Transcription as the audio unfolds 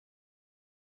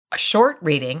A short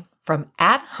reading from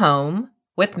At Home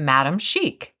with Madam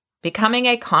Chic, Becoming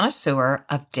a Connoisseur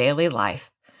of Daily Life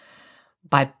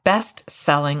by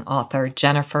best-selling author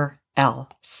Jennifer L.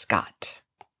 Scott.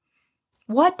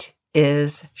 What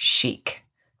is chic?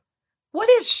 What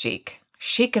is chic?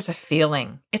 Chic is a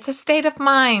feeling. It's a state of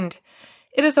mind.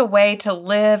 It is a way to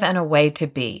live and a way to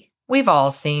be. We've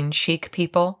all seen chic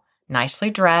people, nicely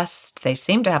dressed. They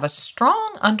seem to have a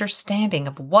strong understanding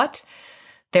of what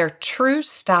their true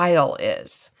style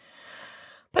is.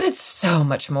 But it's so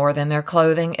much more than their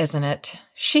clothing, isn't it?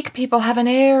 Chic people have an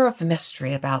air of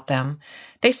mystery about them.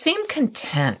 They seem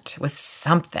content with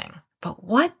something, but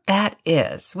what that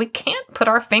is, we can't put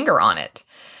our finger on it.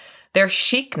 Their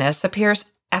chicness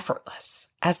appears effortless,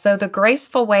 as though the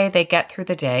graceful way they get through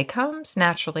the day comes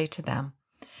naturally to them.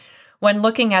 When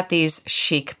looking at these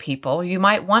chic people, you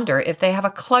might wonder if they have a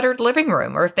cluttered living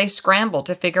room or if they scramble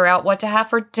to figure out what to have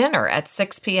for dinner at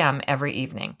 6 p.m. every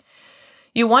evening.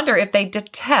 You wonder if they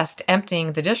detest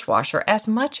emptying the dishwasher as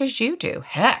much as you do.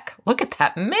 Heck, look at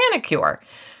that manicure.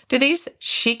 Do these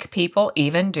chic people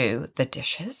even do the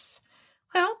dishes?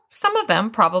 Well, some of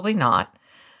them probably not.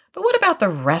 But what about the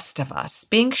rest of us?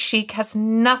 Being chic has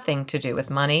nothing to do with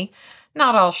money.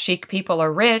 Not all chic people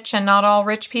are rich, and not all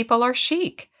rich people are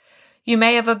chic. You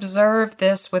may have observed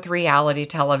this with reality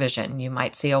television. You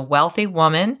might see a wealthy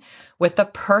woman with the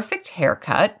perfect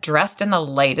haircut, dressed in the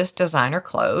latest designer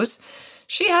clothes.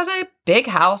 She has a big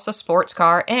house, a sports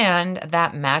car, and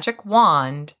that magic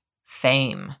wand,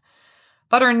 fame.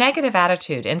 But her negative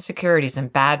attitude, insecurities,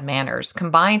 and bad manners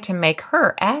combine to make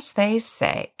her, as they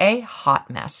say, a hot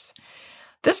mess.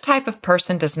 This type of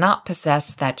person does not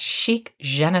possess that chic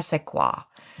je ne sais quoi.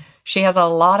 She has a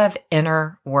lot of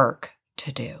inner work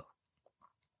to do.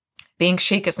 Being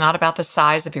chic is not about the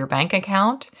size of your bank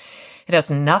account. It has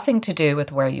nothing to do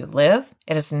with where you live.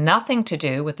 It has nothing to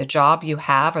do with the job you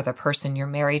have or the person you're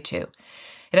married to.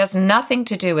 It has nothing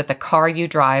to do with the car you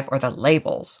drive or the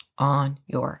labels on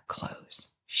your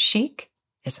clothes. Chic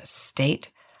is a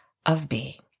state of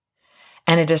being.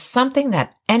 And it is something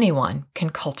that anyone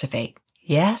can cultivate.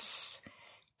 Yes,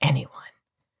 anyone.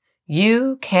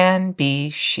 You can be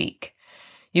chic.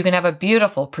 You can have a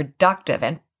beautiful, productive,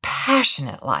 and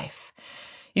passionate life.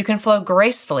 You can flow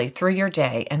gracefully through your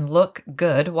day and look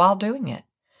good while doing it.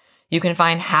 You can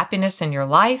find happiness in your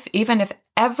life, even if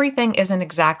everything isn't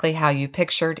exactly how you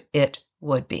pictured it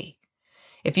would be.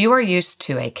 If you are used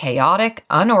to a chaotic,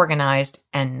 unorganized,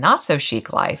 and not so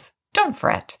chic life, don't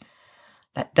fret.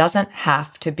 That doesn't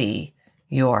have to be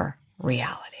your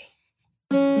reality.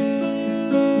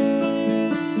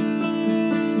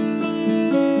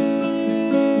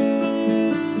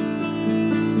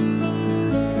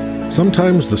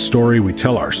 Sometimes the story we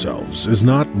tell ourselves is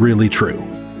not really true.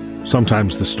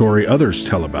 Sometimes the story others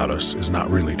tell about us is not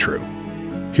really true.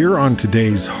 Here on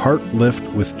today's Heart Lift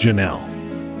with Janelle,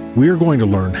 we are going to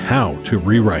learn how to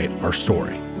rewrite our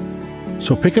story.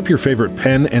 So pick up your favorite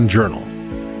pen and journal,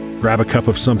 grab a cup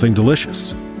of something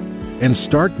delicious, and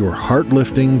start your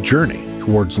heart-lifting journey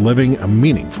towards living a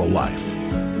meaningful life.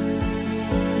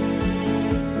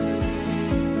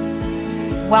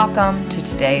 Welcome to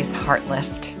today's Heart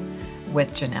Lift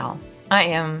with Janelle. I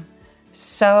am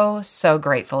so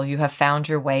grateful you have found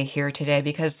your way here today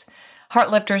because,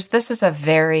 Heartlifters, this is a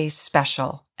very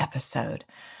special episode.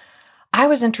 I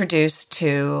was introduced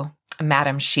to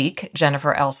Madam Chic,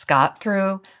 Jennifer L. Scott,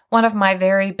 through one of my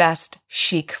very best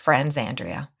chic friends,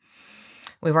 Andrea.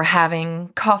 We were having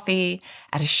coffee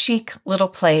at a chic little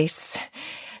place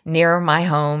near my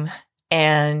home,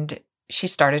 and she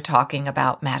started talking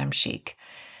about Madam Chic.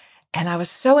 And I was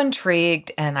so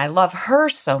intrigued, and I love her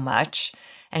so much,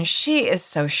 and she is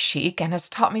so chic and has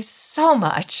taught me so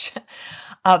much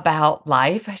about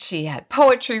life. She had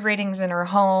poetry readings in her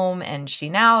home, and she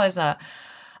now is a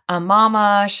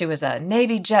mama. She was a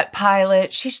Navy jet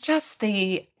pilot. She's just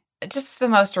the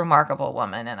most remarkable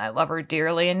woman, and I love her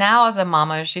dearly. And now as a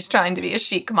mama, she's trying to be a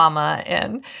chic mama,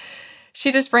 and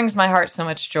she just brings my heart so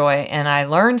much joy, and I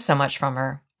learned so much from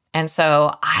her. And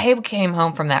so I came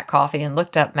home from that coffee and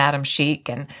looked up Madam Chic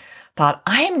and thought,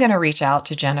 I am going to reach out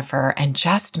to Jennifer and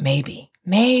just maybe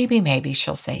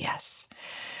she'll say yes.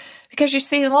 Because you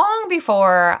see, long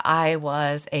before I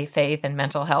was a faith and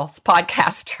mental health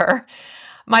podcaster,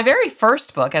 my very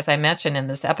first book, as I mentioned in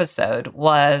this episode,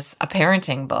 was a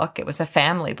parenting book. It was a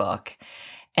family book.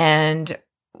 And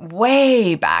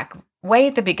way back, way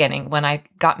at the beginning, when I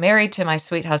got married to my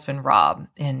sweet husband, Rob,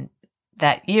 in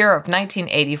that year of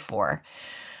 1984,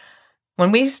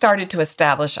 when we started to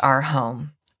establish our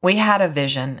home, we had a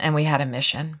vision and we had a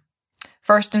mission.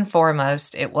 First and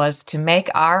foremost, it was to make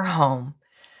our home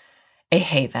a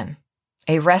haven,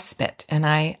 a respite. And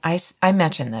I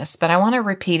mentioned this, but I want to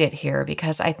repeat it here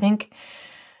because I think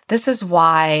this is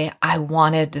why I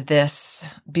wanted this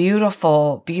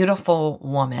beautiful, beautiful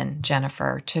woman,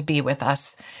 Jennifer, to be with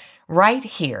us right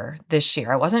here this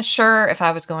year. I wasn't sure if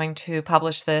I was going to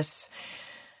publish this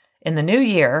in the new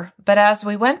year, but as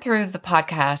we went through the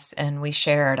podcast and we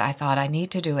shared, I thought I need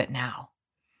to do it now.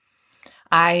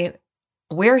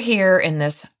 We're here in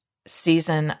this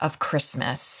season of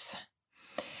Christmas.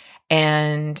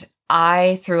 And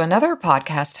I, through another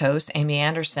podcast host, Amy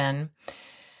Anderson,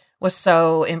 was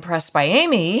so impressed by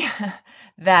Amy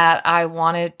that I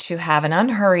wanted to have an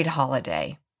unhurried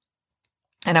holiday.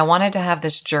 And I wanted to have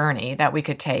this journey that we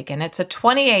could take. And it's a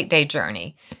 28-day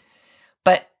journey,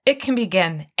 but it can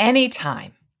begin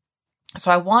anytime.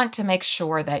 So I want to make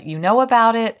sure that you know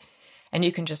about it, and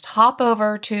you can just hop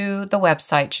over to the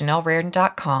website,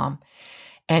 JanelleReardon.com,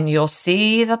 and you'll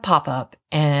see the pop-up,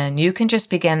 and you can just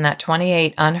begin that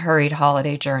 28 unhurried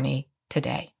holiday journey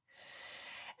today.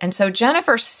 And so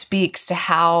Jennifer speaks to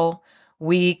how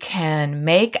we can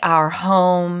make our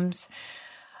homes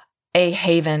a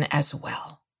haven as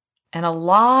well. And a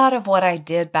lot of what I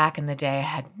did back in the day, I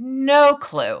had no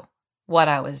clue what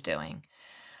I was doing.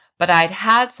 But I'd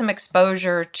had some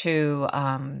exposure to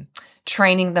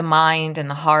training the mind and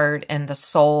the heart and the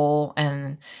soul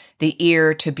and the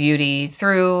ear to beauty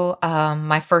through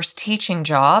my first teaching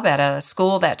job at a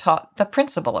school that taught the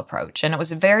principle approach. And it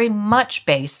was very much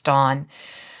based on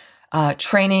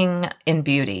training in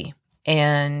beauty.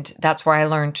 And that's where I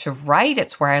learned to write.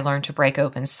 It's where I learned to break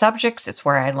open subjects. It's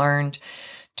where I learned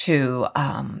to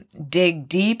dig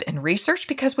deep and research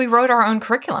because we wrote our own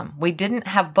curriculum. We didn't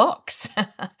have books.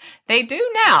 They do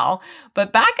now,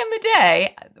 but back in the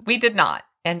day, we did not.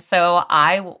 And so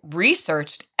I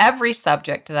researched every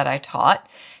subject that I taught,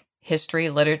 history,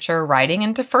 literature, writing,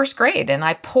 into first grade. And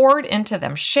I poured into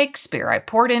them Shakespeare. I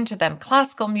poured into them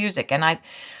classical music. And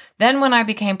then when I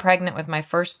became pregnant with my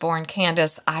firstborn,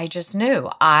 Candace, I just knew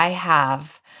I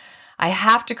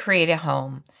have to create a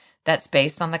home that's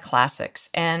based on the classics.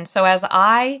 And so as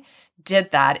I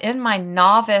did that in my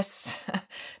novice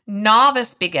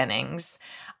beginnings,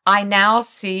 I now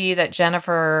see that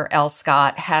Jennifer L.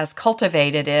 Scott has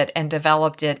cultivated it and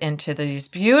developed it into these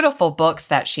beautiful books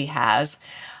that she has,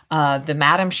 the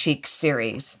Madam Chic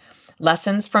series,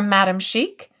 Lessons from Madam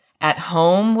Chic, At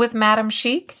Home with Madam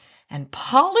Chic, and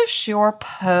Polish Your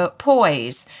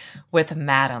Poise with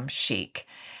Madam Chic.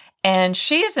 And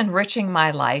she is enriching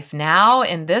my life now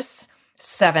in this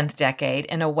 7th decade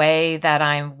in a way that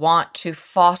I want to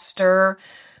foster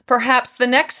perhaps the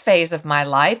next phase of my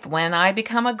life when I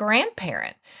become a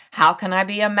grandparent. How can I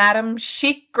be a Madam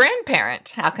Chic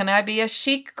grandparent? How can I be a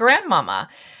chic grandmama?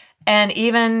 And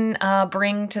even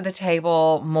bring to the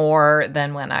table more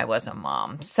than when I was a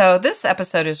mom. So this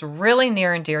episode is really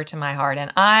near and dear to my heart,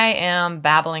 and I am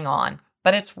babbling on,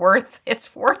 but it's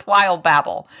worthwhile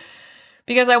babble.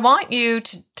 Because I want you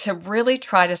to really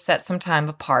try to set some time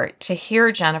apart to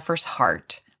hear Jennifer's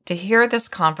heart, to hear this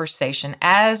conversation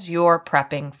as you're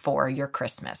prepping for your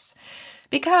Christmas.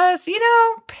 Because,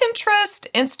 Pinterest,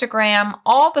 Instagram,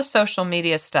 all the social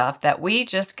media stuff that we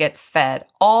just get fed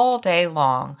all day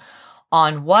long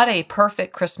on what a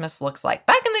perfect Christmas looks like.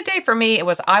 Back in the day for me, it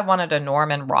was I wanted a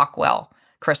Norman Rockwell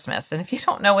Christmas. And if you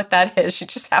don't know what that is, you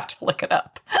just have to look it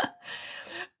up.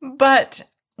 But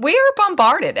we are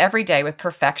bombarded every day with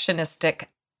perfectionistic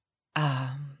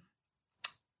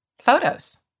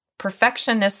photos,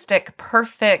 perfectionistic,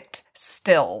 perfect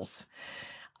stills.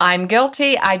 I'm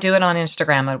guilty. I do it on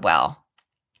Instagram as well.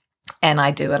 And I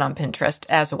do it on Pinterest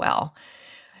as well.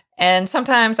 And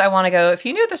sometimes I want to go, if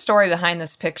you knew the story behind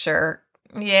this picture,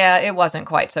 yeah, it wasn't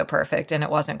quite so perfect and it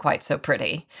wasn't quite so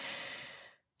pretty.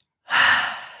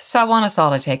 So I want us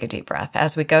all to take a deep breath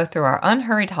as we go through our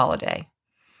unhurried holiday.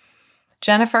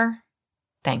 Jennifer,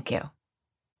 thank you.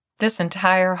 This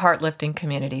entire heart-lifting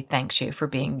community thanks you for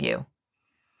being you.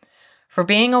 For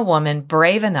being a woman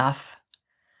brave enough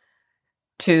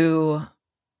to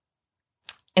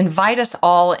invite us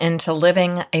all into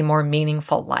living a more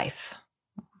meaningful life.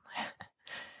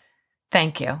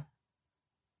 Thank you.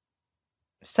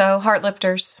 So,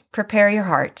 Heartlifters, prepare your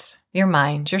hearts, your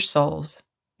minds, your souls,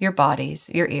 your bodies,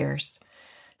 your ears.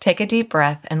 Take a deep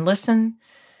breath and listen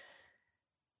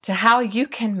to how you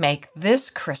can make this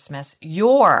Christmas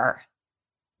your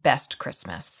best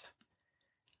Christmas.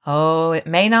 Oh, it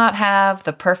may not have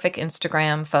the perfect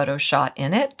Instagram photo shot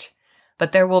in it,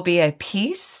 but there will be a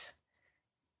peace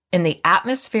in the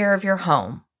atmosphere of your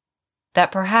home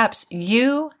that perhaps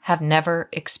you have never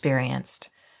experienced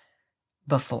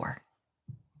before.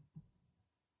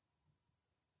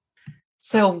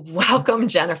 So welcome,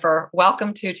 Jennifer.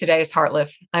 Welcome to today's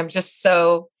Heartlift. I'm just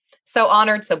so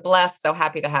honored, so blessed, so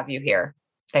happy to have you here.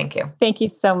 Thank you. Thank you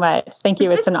so much. Thank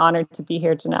you. It's an honor to be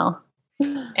here, Janelle.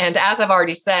 And as I've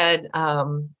already said,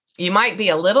 you might be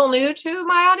a little new to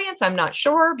my audience. I'm not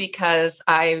sure, because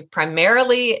I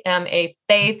primarily am a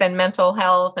faith and mental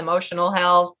health, emotional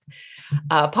health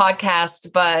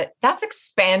podcast, but that's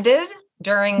expanded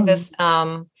during this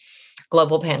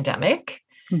global pandemic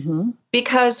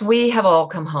because we have all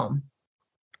come home.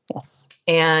 Yes.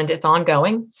 And it's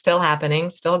ongoing, still happening,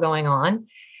 still going on.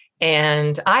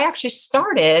 And I actually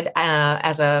started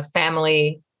as a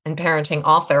family and parenting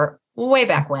author way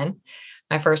back when.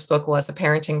 My first book was a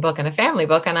parenting book and a family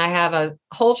book. And I have a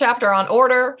whole chapter on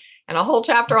order and a whole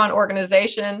chapter on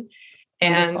organization.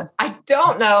 And I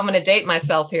don't know, I'm going to date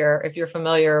myself here, if you're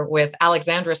familiar with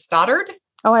Alexandra Stoddard.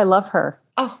 Oh, I love her.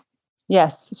 Oh,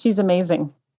 yes. She's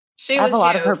amazing. She was a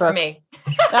lot you of her for books. me.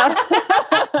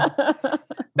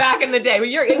 Back in the day. Well,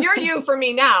 you're you for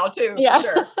me now too, Yeah. for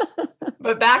sure.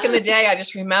 But back in the day, I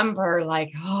just remember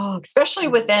especially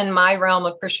within my realm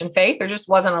of Christian faith, there just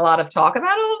wasn't a lot of talk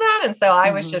about all of that. And so I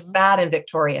was just that in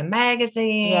Victoria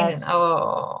Magazine. Yes.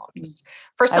 And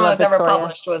first time I was ever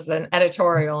published was an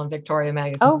editorial in Victoria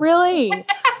Magazine. Oh, really?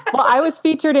 Well, I was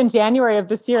featured in January of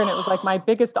this year, and it was like my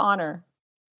biggest honor.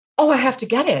 Oh, I have to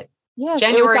get it. Yes,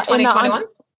 January 2021?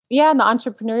 Yeah, in the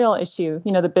entrepreneurial issue,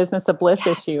 the business of bliss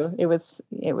issue. It was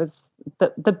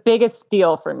the biggest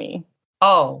deal for me.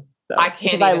 Oh, So, I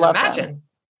can't even imagine. Them.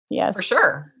 Yes. For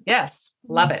sure. Yes.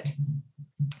 Love it.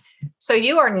 So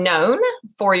you are known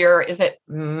for is it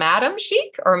Madam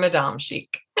Chic or Madame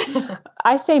Chic?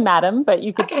 I say Madam, but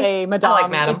you could say Madame. I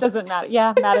like Madam. It doesn't matter.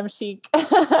 Yeah, Madam Chic.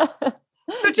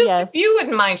 So just if you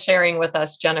wouldn't mind sharing with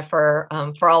us, Jennifer,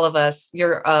 for all of us,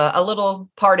 a little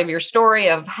part of your story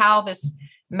of how this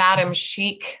Madam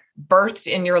Chic birthed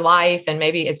in your life and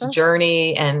maybe its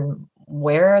journey and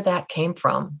where that came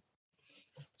from.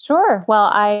 Sure. Well,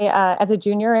 I, as a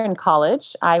junior in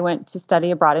college, I went to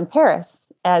study abroad in Paris,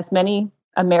 as many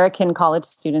American college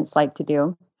students like to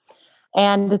do.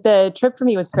 And the trip for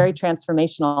me was very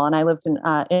transformational. And I lived in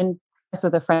Paris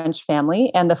with a French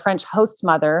family, and the French host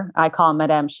mother, I call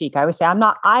Madame Chic. I always say,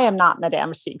 I am not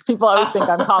Madame Chic. People always think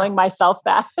I'm calling myself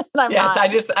that. And I'm not.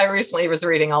 I recently was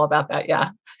reading all about that.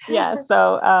 Yeah. Yeah.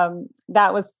 So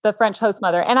that was the French host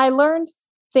mother. And I learned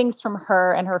things from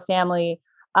her and her family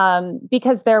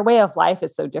because their way of life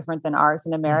is so different than ours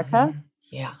in America. Mm-hmm.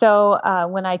 Yeah. So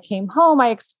when I came home, I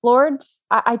explored,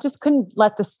 I just couldn't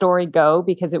let the story go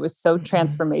because it was so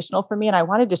transformational for me. And I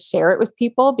wanted to share it with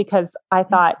people because I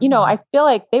thought, I feel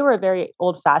like they were a very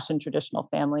old-fashioned traditional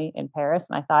family in Paris.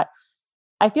 And I thought,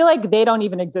 I feel like they don't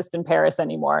even exist in Paris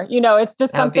anymore. It's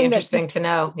just that would be something interesting to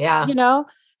know. Yeah.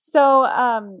 So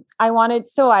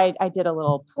I did a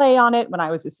little play on it when I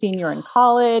was a senior in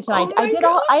college, and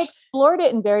I explored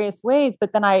it in various ways,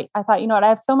 but then I thought, I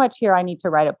have so much here. I need to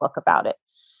write a book about it.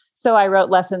 So I wrote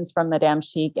Lessons from Madame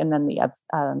Chic, and then the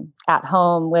At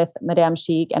Home with Madame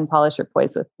Chic and Polish Your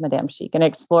Poise with Madame Chic, and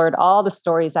explored all the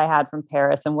stories I had from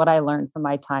Paris and what I learned from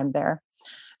my time there.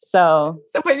 So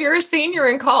when you're a senior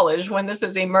in college, when this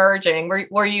is emerging,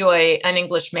 were you an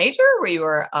English major? Were you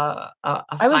I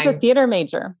was a theater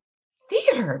major.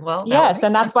 Theater. Well, yes.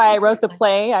 And that's why I wrote the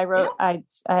play.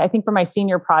 I think for my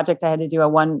senior project, I had to do a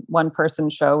one person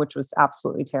show, which was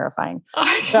absolutely terrifying.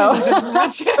 So,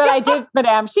 but I did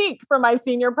Madame Chic for my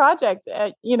senior project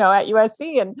at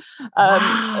USC. And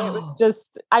it was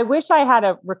just, I wish I had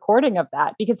a recording of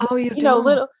that because,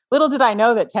 little did I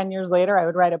know that 10 years later I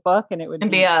would write a book and it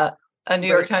would be a New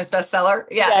York Times bestseller.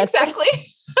 Yeah, yes. Exactly.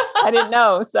 I didn't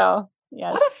know. So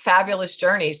yes. What a fabulous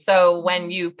journey. So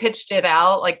when you pitched it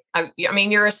out,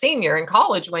 you're a senior in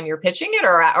college when you're pitching it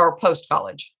or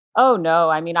post-college? Oh, no.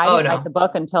 I didn't write the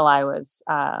book until I was,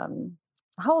 how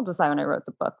old was I when I wrote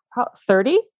the book?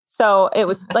 30. So it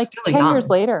was That's 10 years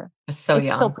later. It's so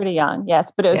young. Still pretty young.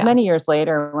 Yes. But it was many years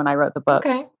later when I wrote the book.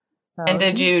 Okay. So, and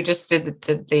did you just did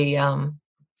the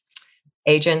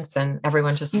agents and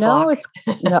everyone just flocked?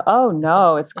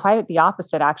 No, it's quite the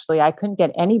opposite. Actually, I couldn't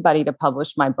get anybody to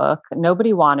publish my book.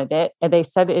 Nobody wanted it. And they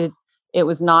said it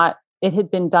was not, it had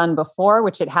been done before,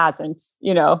 which it hasn't,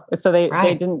 so they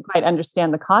didn't quite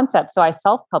understand the concept. So I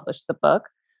self-published the book.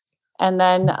 And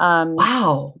then,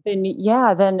 then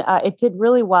it did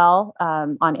really well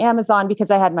on Amazon because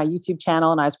I had my YouTube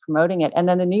channel and I was promoting it. And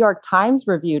then the New York Times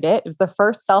reviewed it. It was the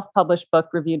first self-published book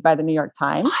reviewed by the New York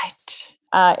Times. What?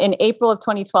 In April of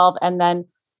 2012. And then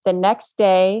the next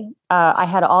day, I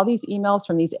had all these emails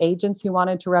from these agents who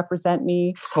wanted to represent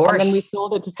me. Of course. And then we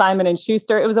sold it to Simon &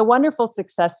 Schuster. It was a wonderful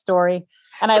success story.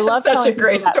 And I love such a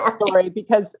great story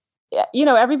because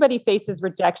everybody faces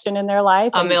rejection in their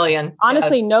life. A million.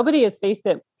 Honestly, yes. Nobody has faced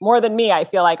it more than me. I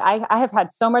feel like I have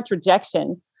had so much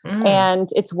rejection, and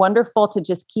it's wonderful to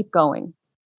just keep going.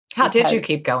 How did you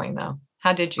keep going though?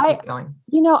 How did you keep going?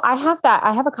 I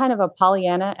have a kind of a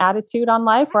Pollyanna attitude on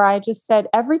life where I just said,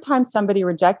 every time somebody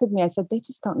rejected me, I said, they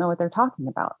just don't know what they're talking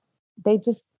about. They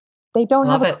don't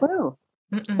have a clue.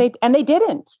 They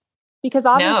didn't, because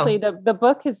obviously the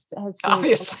book has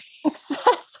obviously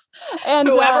success. And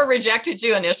whoever rejected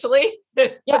you initially,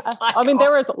 there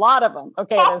was a lot of them.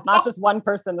 Okay. There's not just one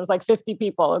person. There's like 50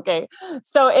 people. Okay.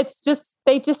 So it's just,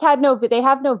 they have no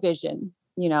vision,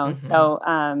 so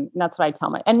that's what I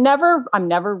tell I'm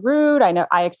never rude.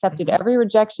 I accepted every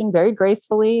rejection very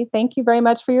gracefully. Thank you very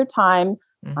much for your time.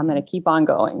 I'm going to keep on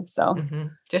going. So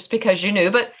just because you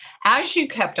knew, but as you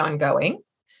kept on going,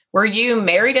 were you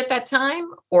married at that time,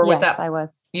 or was I was.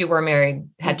 You were married,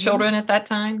 had children at that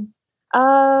time?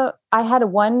 I had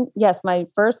my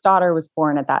first daughter was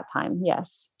born at that time.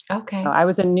 Yes. Okay. So I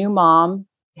was a new mom,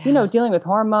 dealing with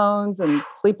hormones and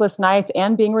sleepless nights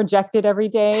and being rejected every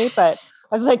day. But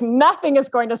I was like, nothing is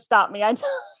going to stop me.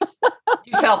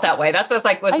 You felt that way. That's what it's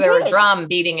like. Was there a drum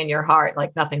beating in your heart?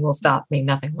 Like, nothing will stop me.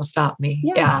 Nothing will stop me.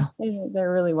 Yeah.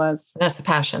 There really was. That's the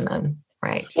passion then.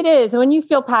 Right. It is. When you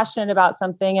feel passionate about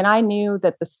something, and I knew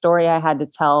that the story I had to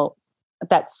tell,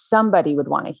 that somebody would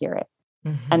want to hear it.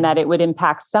 And that it would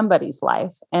impact somebody's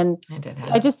life. And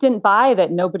I just didn't buy that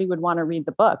nobody would want to read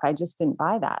the book. I just didn't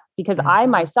buy that, because I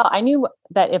knew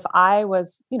that if I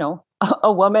was,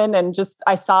 a woman and just,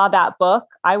 I saw that book,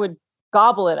 I would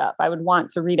gobble it up. I would want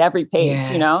to read every page,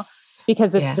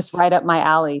 because it's just right up my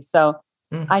alley. So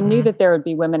I knew that there would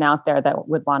be women out there that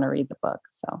would want to read the book.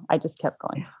 So I just kept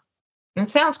going.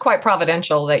 It sounds quite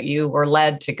providential that you were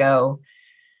led to go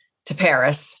to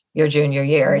Paris your junior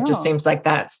year. It just seems like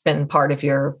that's been part of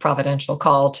your providential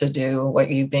call to do what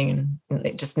you've been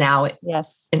just now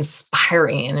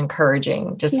inspiring and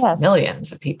encouraging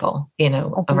millions of people,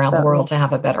 around the world to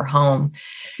have a better home.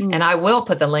 And I will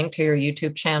put the link to your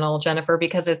YouTube channel, Jennifer,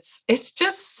 because it's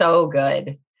just so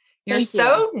good. You're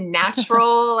so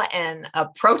natural and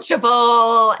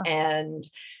approachable, and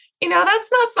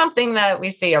that's not something that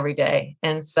we see every day.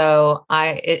 And so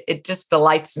it just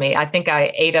delights me. I think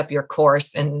I ate up your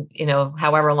course, and,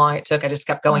 however long it took, I just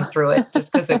kept going through it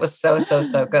just because it was so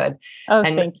good. Oh,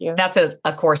 and thank you. That's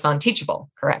a course on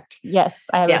Teachable, correct? Yes.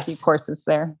 I have a few courses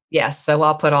there. Yes. So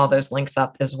I'll put all those links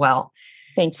up as well.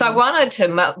 Thank you. So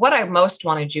what I most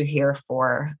wanted you here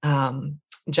for,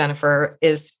 Jennifer,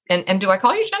 is, and do I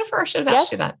call you Jennifer, or should have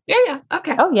asked you that? Yeah.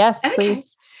 Okay. Oh, yes,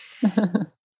 please.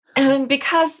 And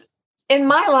because in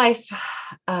my life,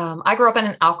 I grew up in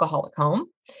an alcoholic home,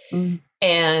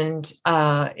 and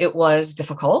it was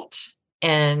difficult.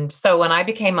 And so when I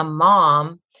became a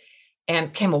mom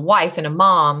and became a wife and a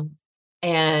mom,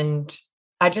 and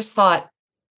I just thought,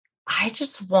 I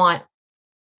just want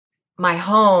my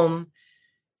home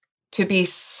to be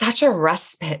such a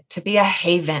respite, to be a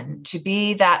haven, to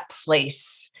be that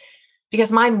place,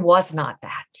 because mine was not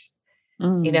that.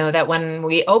 That when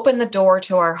we open the door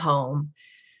to our home,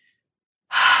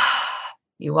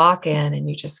 you walk in and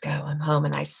you just go, I'm home.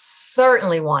 And I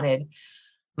certainly wanted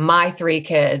my 3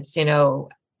 kids,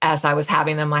 as I was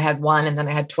having them. I had one, and then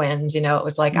I had twins. It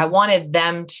was like, I wanted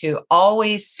them to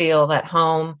always feel that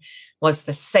home was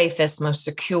the safest, most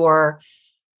secure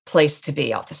place to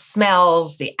be. All the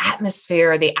smells, the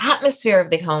atmosphere of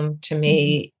the home, to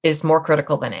me, is more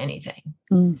critical than anything.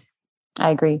 I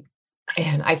agree.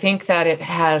 And I think that it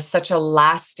has such a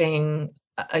lasting,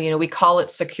 we call it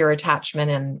secure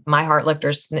attachment, and my heart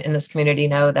lifters in this community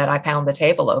know that I pound the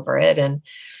table over it. And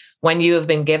when you have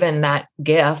been given that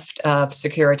gift of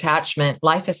secure attachment,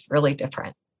 life is really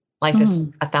different. Life is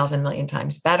 1,000 million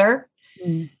times better.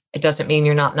 It doesn't mean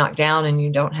you're not knocked down and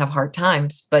you don't have hard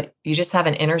times, but you just have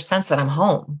an inner sense that I'm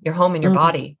home. You're home in your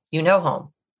body,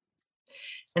 home.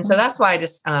 And so that's why I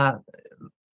just,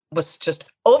 was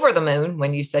just over the moon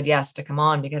when you said yes to come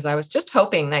on, because I was just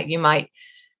hoping that you might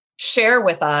share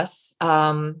with us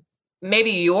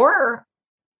maybe your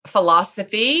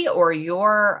philosophy or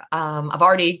your, I've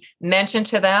already mentioned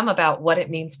to them about what it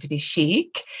means to be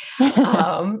chic.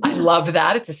 I love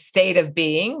that. It's a state of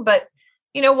being, but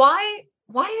why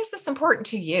is this important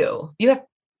to you? You have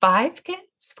 5 kids?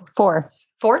 4.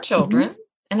 4 children.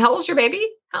 And how old's your baby?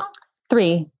 How?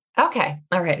 3. Okay.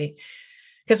 Alrighty.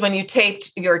 Because when you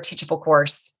taped your Teachable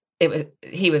course,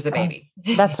 he was a baby.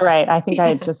 That's right. I think I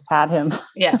had just had him.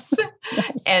 Yes.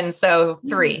 And so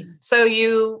 3.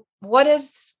 So what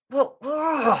was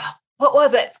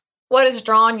it? What has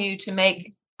drawn you to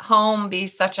make home be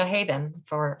such a haven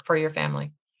for your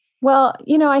family? Well,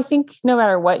 I think no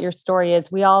matter what your story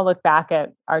is, we all look back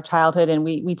at our childhood and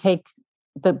we take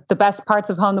the best parts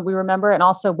of home that we remember and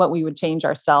also what we would change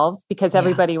ourselves, because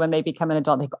everybody, when they become an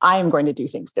adult, they go, I am going to do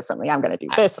things differently. I'm going to do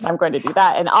this and I'm going to do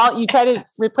that. And you try to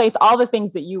replace all the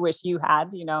things that you wish you had,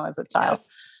 as a child.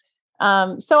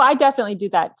 So I definitely do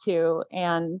that too.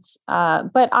 And,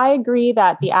 but I agree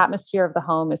that the atmosphere of the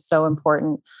home is so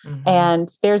important. Mm-hmm.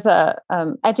 And there's a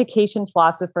education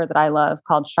philosopher that I love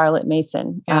called Charlotte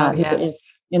Mason, who is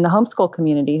in the homeschool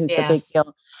community, who's a big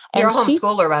deal. And you're a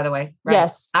homeschooler, by the way, right?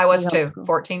 Yes. I was too,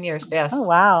 14 years. Yes. Oh,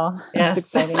 wow. Yes. That's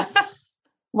exciting.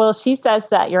 Well, she says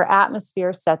that your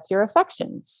atmosphere sets your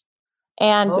affections.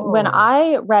 And when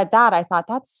I read that, I thought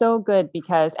that's so good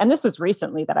because, and this was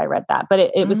recently that I read that, but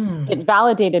it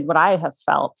validated what I have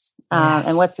felt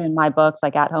and what's in my books,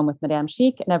 like At Home with Madame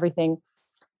Chic and everything,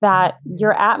 that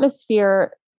your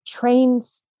atmosphere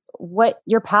trains what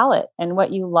your palate and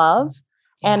what you love.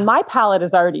 Yeah. And my palate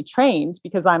is already trained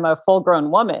because I'm a full grown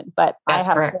woman, but I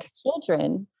have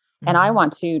children and I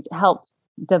want to help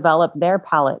develop their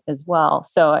palate as well.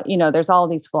 So, there's all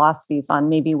these philosophies on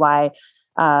maybe why,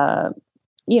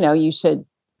 you should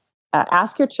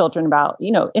ask your children about,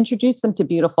 introduce them to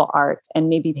beautiful art and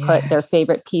maybe put their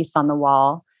favorite piece on the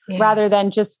wall rather than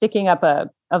just sticking up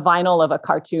a vinyl of a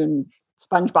cartoon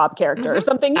SpongeBob character or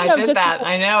something. I did that. Because,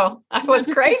 I know. I was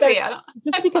crazy.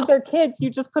 Just because they're kids,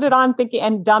 you just put it on thinking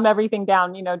and dumb everything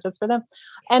down, just for them.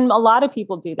 And a lot of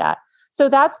people do that. So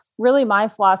that's really my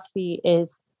philosophy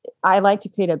is I like to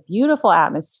create a beautiful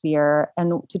atmosphere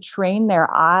and to train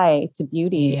their eye to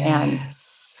beauty.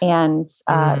 And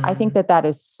I think that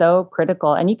is so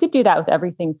critical. And you could do that with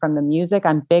everything from the music.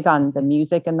 I'm big on the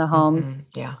music in the home. Mm-hmm.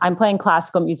 Yeah. I'm playing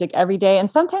classical music every day.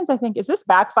 And sometimes I think, is this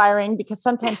backfiring? Because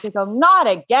sometimes they go, not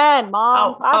again,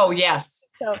 Mom. Oh, yes.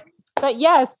 But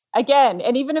yes, again.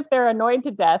 And even if they're annoyed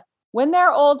to death, when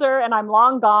they're older and I'm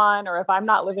long gone, or if I'm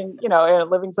not living,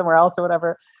 living somewhere else or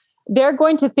whatever, they're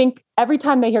going to think every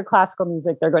time they hear classical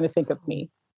music, they're going to think of me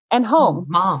and home.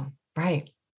 Mom. Right.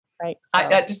 Right. So.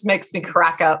 That just makes me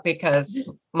crack up because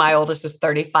my oldest is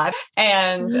 35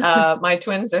 and my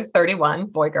twins are 31,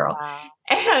 boy, girl. Wow.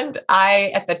 And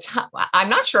at the time, I'm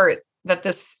not sure that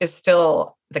this is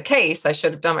still the case. I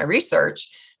should have done my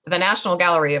research. The National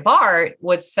Gallery of Art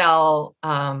would sell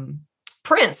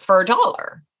prints for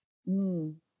 $1.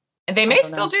 Mm. And they may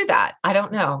still do that. I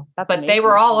don't know. That's but amazing. They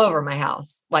were all over my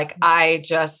house. Like I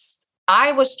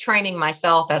was training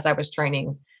myself as I was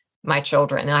training my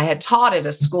children. And I had taught at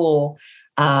a school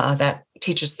that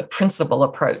teaches the principle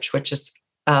approach, which is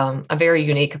a very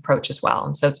unique approach as well.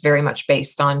 And so it's very much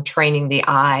based on training the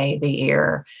eye, the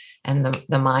ear, and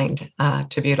the mind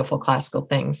to beautiful classical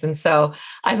things. And so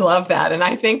I love that. And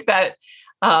I think that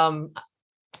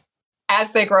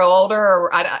as they grow older,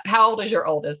 how old is your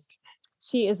oldest?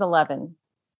 She is 11.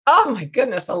 Oh my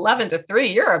goodness, 11 to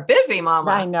 3. You're a busy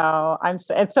mama. I know.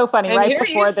 It's so funny. And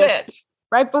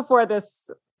right before this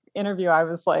interview, I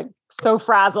was like so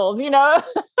frazzled, I know.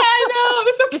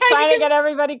 It's okay. Just trying to get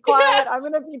everybody quiet. Yes. I'm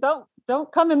going to be,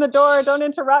 don't come in the door. Don't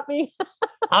interrupt me.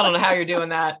 I don't know how you're doing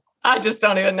that. I just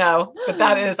don't even know, but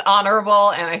that is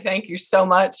honorable. And I thank you so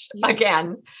much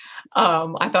again.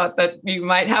 I thought that you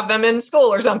might have them in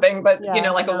school or something, but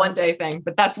like a one-day thing,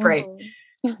 but that's great.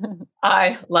 Mm-hmm.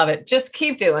 I love it. Just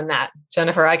keep doing that,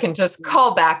 Jennifer. I can just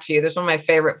call back to you. There's one of my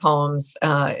favorite poems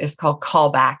is called Call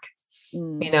Back.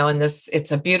 And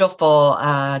it's a beautiful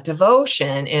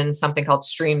devotion in something called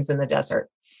Streams in the Desert.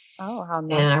 Oh, how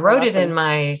nice. And I wrote it in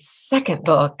my second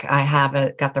book. I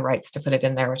haven't got the rights to put it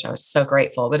in there, which I was so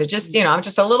grateful. But it just, I'm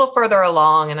just a little further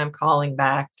along and I'm calling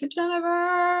back to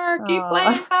Jennifer, keep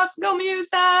playing classical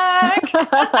music.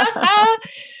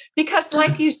 Because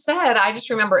like you said, I just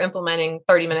remember implementing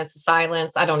 30 minutes of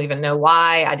silence. I don't even know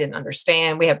why. I didn't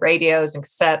understand. We had radios and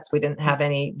cassettes. We didn't have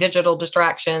any digital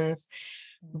distractions.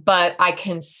 But I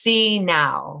can see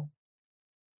now,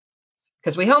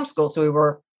 because we homeschooled, so we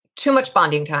were too much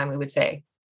bonding time, we would say.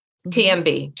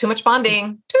 TMB, too much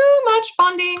bonding.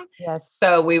 Yes.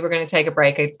 So we were going to take a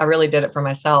break. I really did it for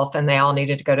myself, and they all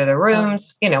needed to go to their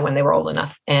rooms, when they were old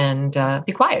enough and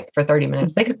be quiet for 30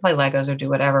 minutes. They could play Legos or do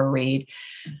whatever, read.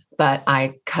 But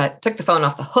I took the phone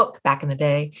off the hook back in the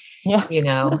day,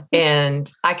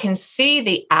 and I can see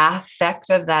the affect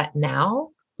of that now.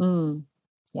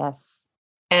 Yes.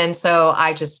 And so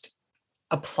I just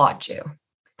applaud you.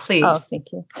 Please. Oh,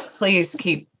 thank you. Please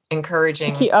keep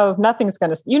encouraging. Nothing's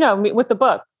going to, with the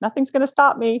book, nothing's going to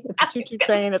stop me. It's a choo-choo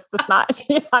train. It's just not,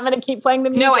 I'm going to keep playing the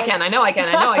music. No, I can. I know I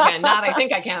can. Not, I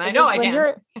think I can. I know I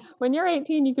can. When you're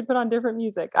 18, you could put on different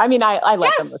music. I mean, I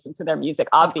let them listen to their music,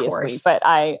 obviously, but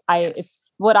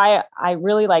what I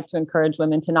really like to encourage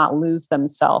women to not lose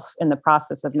themselves in the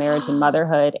process of marriage and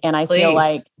motherhood. And I feel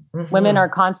like women are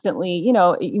constantly,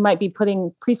 you might be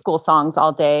putting preschool songs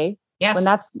all day. Yes. When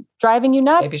that's driving you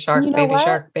nuts. Baby Shark, Baby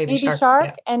Shark, Baby Shark.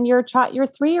 Yeah. And your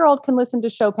 3-year-old can listen to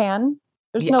Chopin.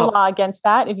 There's no law against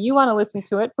that. If you want to listen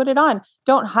to it, put it on.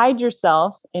 Don't hide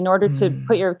yourself in order to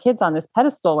put your kids on this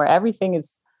pedestal where everything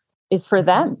is for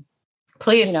them.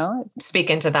 Please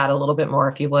speak into that a little bit more,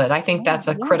 if you would. I think that's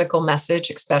a critical message,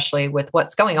 especially with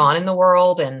what's going on in the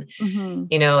world. And,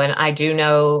 and I do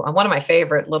know one of my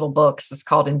favorite little books is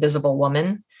called Invisible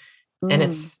Woman. And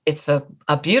it's a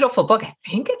beautiful book. I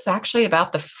think it's actually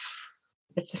about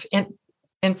it's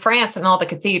in France and all the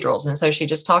cathedrals. And so she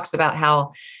just talks about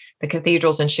how the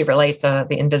cathedrals, and she relates the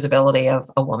invisibility of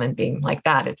a woman being like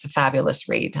that. It's a fabulous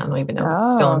read. I don't even know if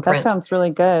it's still in print. That sounds really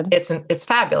good. It's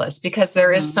fabulous because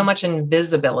there is so much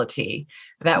invisibility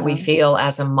that we feel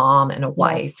as a mom and a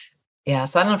wife. Yes. Yeah.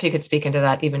 So I don't know if you could speak into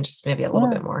that even just maybe a little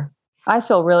bit more. I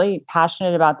feel really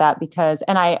passionate about that because,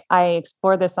 and I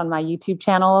explore this on my YouTube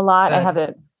channel a lot. Good. I have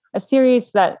a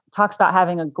series that talks about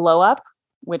having a glow up,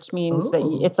 which means that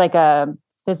it's like a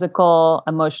physical,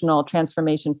 emotional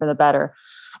transformation for the better.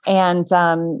 And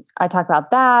I talk about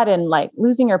that, and like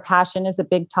losing your passion is a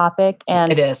big topic.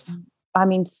 And it is. I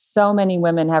mean, so many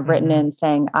women have written in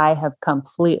saying, I have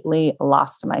completely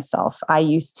lost myself. I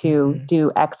used to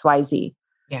do X, Y, Z.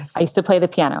 Yes. I used to play the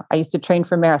piano. I used to train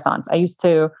for marathons. I used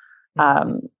to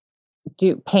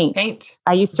do paint.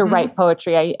 I used to write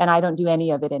poetry, and I don't do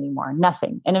any of it anymore.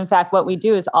 Nothing. And in fact, what we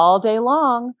do is all day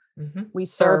long, we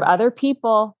serve other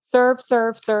people, serve.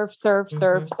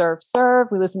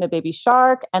 We listen to Baby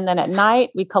Shark. And then at night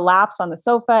we collapse on the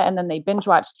sofa, and then they binge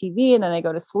watch TV, and then they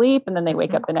go to sleep, and then they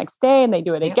wake up the next day and they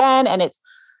do it again. And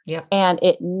and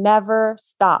it never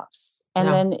stops. And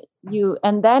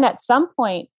then at some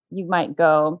point you might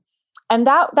go, and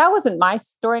that wasn't my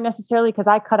story necessarily, because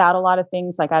I cut out a lot of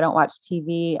things. Like I don't watch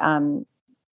TV.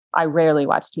 I rarely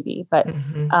watch TV, but,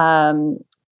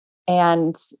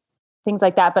 and things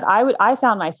like that. But I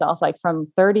found myself like from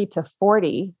 30 to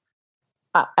 40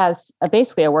 as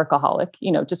basically a workaholic,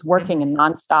 just working and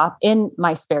nonstop in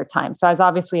my spare time. So I was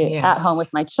obviously at home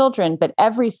with my children, but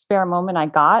every spare moment I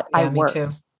got, I worked.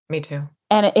 Me too.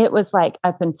 And it was like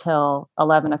up until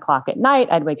 11 o'clock at night.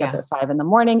 I'd wake up at 5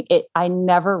 a.m. I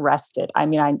never rested. I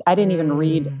mean, I didn't even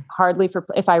read hardly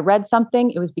if I read something,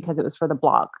 it was because it was for the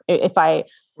blog. It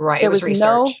was research.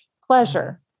 No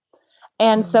pleasure.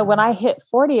 And so when I hit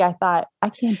 40, I thought, I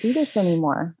can't do this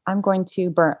anymore. I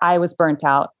was burnt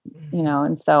out,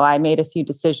 and so I made a few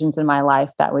decisions in my life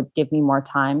that would give me more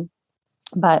time.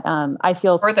 But I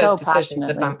feel so those decisions,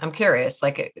 if I'm curious,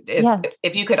 like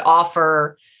if you could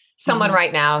offer someone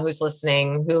right now who's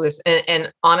listening, who is,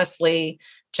 and honestly,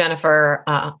 Jennifer,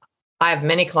 I have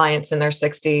many clients in their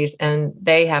 60s, and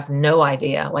they have no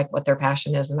idea like what their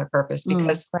passion is and their purpose,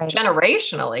 because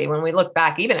generationally, when we look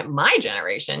back, even at my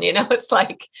generation, it's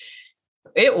like,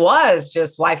 it was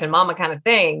just wife and mama kind of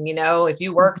thing. If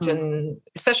you worked and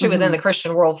especially within the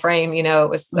Christian world frame, it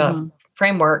was the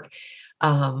framework,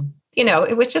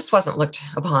 it just wasn't looked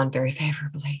upon very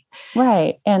favorably.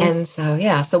 Right. And so,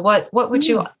 so what would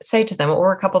you say to them? What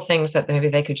were a couple of things that maybe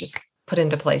they could just put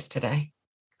into place today?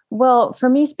 Well, for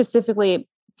me specifically,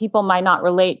 people might not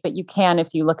relate, but you can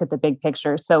if you look at the big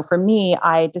picture. So for me,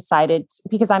 I decided,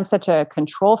 because I'm such a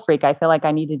control freak, I feel like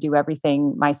I need to do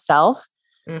everything myself.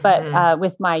 But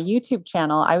with my YouTube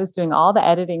channel, I was doing all the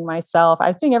editing myself. I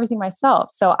was doing everything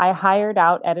myself. So I hired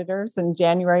out editors in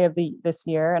January of this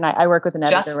year. And I work with an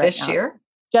editor right now.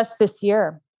 Just this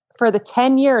year. For the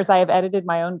 10 years, I have edited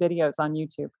my own videos on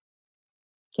YouTube.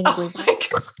 Can you believe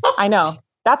that? I know.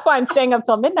 That's why I'm staying up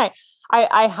till midnight.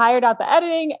 I hired out the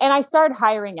editing, and I started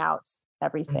hiring out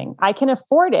everything. I can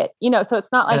afford it, so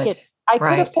it's not like I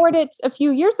could afford it a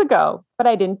few years ago, but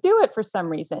I didn't do it for some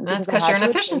reason. That's because you're an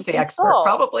efficiency expert,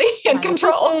 probably, and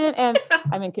control. And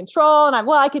I'm in control, and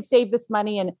I could save this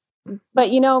money. But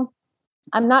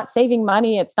I'm not saving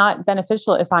money. It's not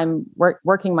beneficial if I'm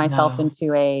working myself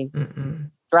into a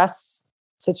stress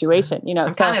situation,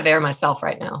 I'm kind of there myself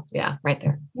right now. Yeah. Right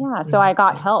there. Yeah. So I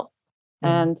got help.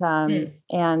 And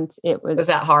it was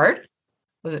that hard?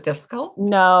 Was it difficult?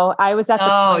 No, I was at the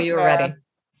point you were ready.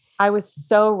 I was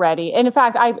so ready. And in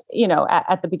fact,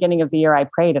 at the beginning of the year, I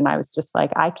prayed, and I was just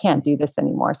like, I can't do this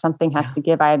anymore. Something has to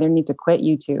give. I either need to quit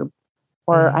YouTube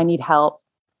or I need help.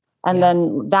 And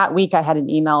then that week I had an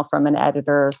email from an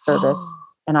editor service,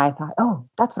 and I thought,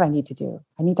 that's what I need to do.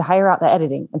 I need to hire out the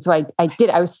editing. And so I did.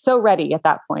 I was so ready at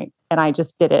that point, and I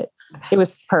just did it. It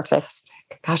was perfect.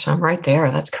 Gosh, I'm right there.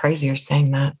 That's crazy. You're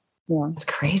saying that. Yeah. It's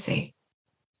crazy.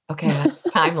 Okay, that's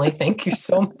timely. Thank you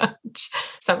so much.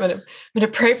 So I'm gonna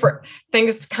pray for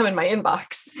things to come in my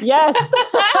inbox. Yes.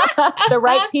 The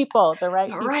right people. The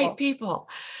right people.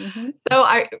 Mm-hmm. So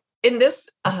in this,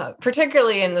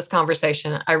 particularly in this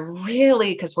conversation, I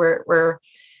really, because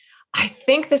I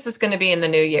think this is going to be in the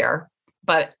new year,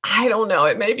 but I don't know.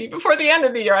 It may be before the end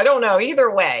of the year. I don't know. Either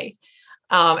way,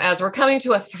 as we're coming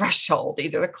to a threshold,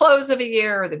 either the close of a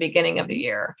year or the beginning of the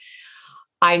year,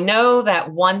 I know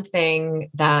that one thing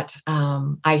that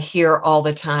I hear all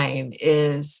the time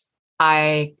is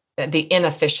the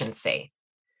inefficiency.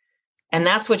 And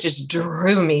that's what just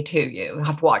drew me to you.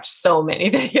 I've watched so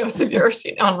many videos of yours,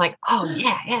 I'm like, oh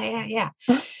yeah.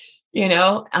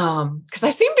 Because I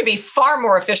seem to be far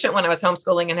more efficient when I was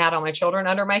homeschooling and had all my children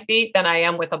under my feet than I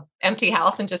am with an empty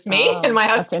house and just me and my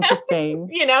husband. That's interesting.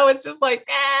 It's just like,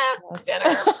 dinner.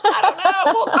 I don't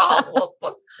know.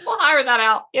 We'll hire that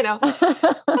out,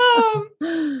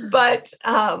 But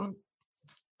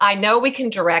I know we can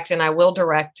direct, and I will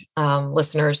direct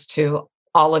listeners to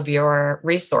all of your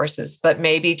resources, but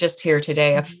maybe just here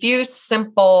today, a few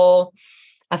simple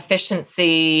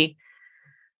efficiency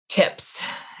tips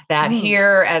that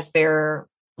here, as they're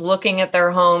looking at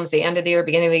their homes, the end of the year,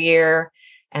 beginning of the year,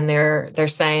 and they're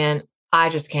saying, I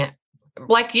just can't,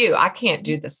 like you, I can't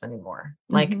do this anymore.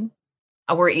 Like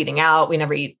we're eating out. We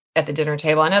never eat at the dinner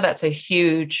table. I know that's a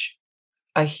huge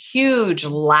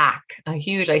lack, I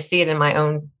see it in my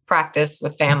own practice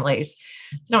with families.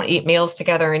 You don't eat meals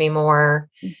together anymore.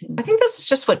 I think this is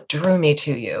just what drew me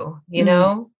to you.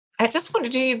 I just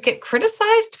wondered, do you get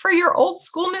criticized for your old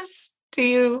schoolness? Do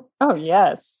you? Oh,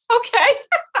 yes. Okay.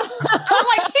 I'm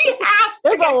like, she has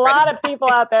There's a lot of people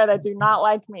out there that do not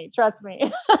like me. Trust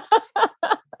me.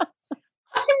 I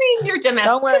mean, your domesticity.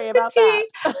 Don't worry about that.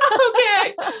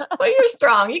 Okay. Well, you're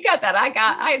strong. You got that.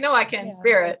 I know I can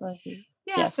spirit. Yeah.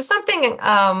 Yes. So something,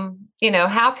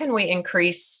 how can we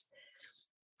increase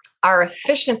our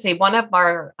efficiency? One of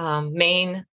our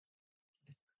main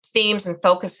themes and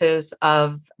focuses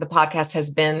of the podcast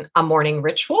has been a morning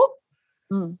ritual.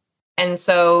 And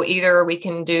so either we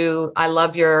can do, I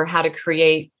love your how to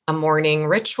create a morning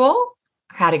ritual,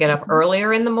 how to get up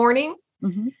earlier in the morning,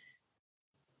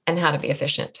 and how to be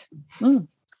efficient.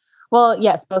 Well,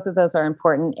 yes, both of those are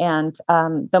important. And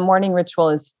the morning ritual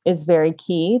is very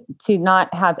key to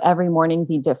not have every morning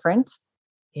be different.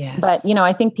 Yes. But,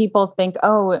 I think people think,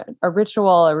 oh, a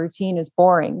ritual, a routine is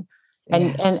boring.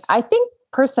 And I think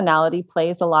personality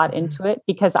plays a lot into it,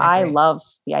 because I love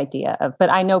the idea of, but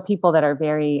I know people that are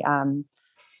very,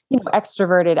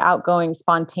 extroverted, outgoing,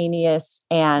 spontaneous,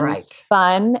 and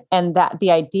fun. And that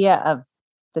the idea of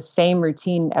the same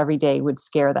routine every day would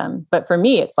scare them. But for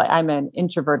me, it's like, I'm an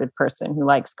introverted person who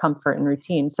likes comfort and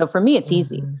routine. So for me, it's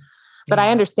easy, but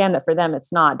I understand that for them,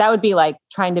 it's not. That would be like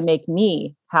trying to make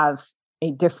me have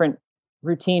a different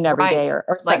routine every day,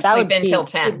 or like that sleep would until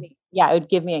 10. It would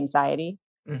give me anxiety.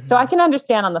 So I can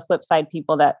understand on the flip side,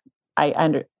 people that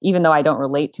even though I don't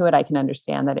relate to it, I can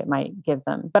understand that it might give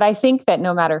them. But I think that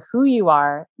no matter who you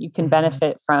are, you can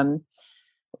benefit from,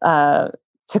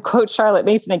 to quote Charlotte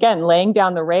Mason again, laying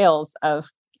down the rails of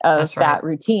that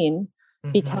routine,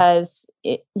 because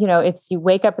it's, you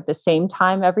wake up at the same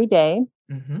time every day.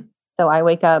 So I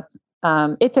wake up,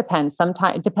 it depends.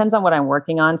 Sometimes it depends on what I'm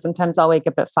working on. Sometimes I'll wake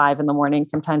up at 5 a.m.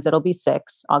 Sometimes it'll be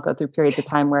 6. I'll go through periods of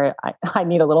time where I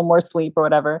need a little more sleep or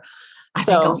whatever. I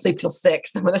think I'll sleep till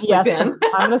 6. I'm going to sleep in.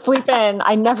 I'm going to sleep in.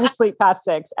 I never sleep past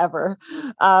 6 ever.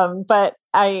 But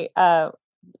I,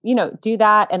 do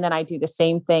that. And then I do the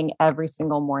same thing every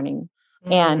single morning.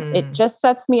 And it just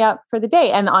sets me up for the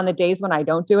day. And on the days when I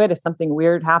don't do it, if something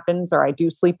weird happens or I do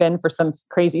sleep in for some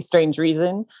crazy, strange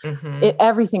reason,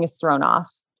 everything is thrown off.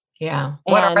 Yeah.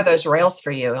 What are those rails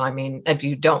for you? I mean, if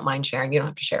you don't mind sharing, you don't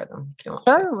have to share them if you don't want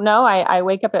to. Sure. No, I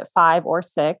wake up at 5 or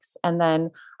 6 and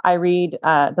then I read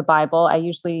the Bible.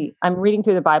 I'm reading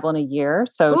through the Bible in a year.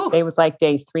 So today was like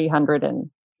day 300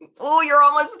 and you're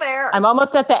almost there. I'm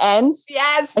almost at the end.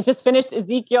 Yes. I just finished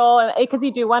Ezekiel, because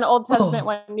you do one Old Testament,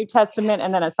 one New Testament,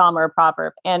 and then a Psalm or a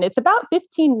proverb. And it's about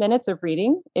 15 minutes of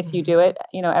reading if you do it,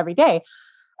 every day.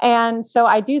 And so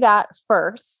I do that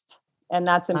first. And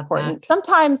that's important.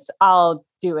 Sometimes I'll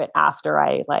do it after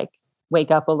I wake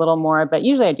up a little more, but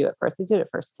usually I do it first. I did it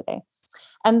first today.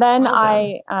 And then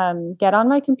I get on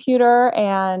my computer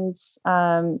and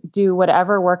do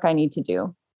whatever work I need to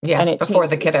do. Yes, and before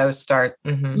the kiddos start.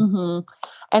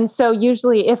 And so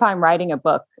usually if I'm writing a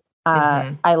book,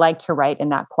 I like to write in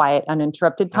that quiet,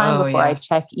 uninterrupted time before I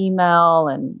check email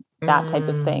and that type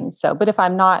of thing. So, but if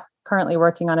I'm not currently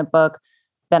working on a book,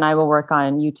 then I will work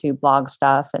on YouTube blog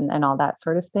stuff and all that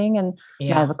sort of thing. And I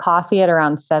have a coffee at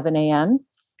around 7 a.m.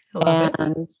 I love it.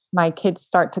 And my kids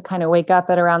start to kind of wake up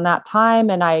at around that time.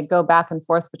 And I go back and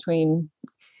forth between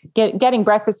getting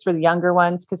breakfast for the younger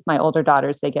ones, because my older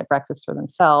daughters, they get breakfast for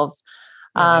themselves.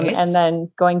 Nice. And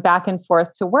then going back and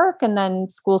forth to work, and then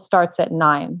school starts at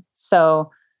 9. So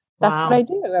that's what I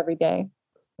do every day.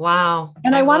 Wow.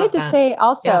 And I wanted to say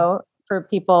also for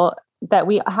people that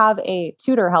we have a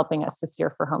tutor helping us this year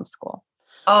for homeschool.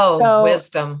 Oh, so,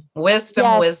 wisdom.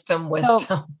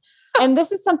 So, and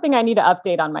this is something I need to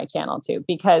update on my channel too,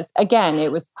 because again,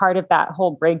 it was part of that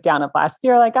whole breakdown of last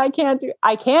year. Like I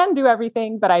can do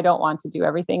everything, but I don't want to do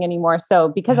everything anymore. So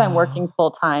because I'm working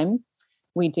full time,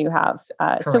 we do have,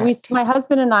 my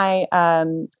husband and I,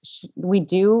 we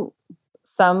do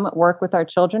some work with our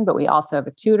children, but we also have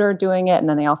a tutor doing it. And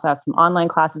then they also have some online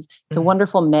classes. It's a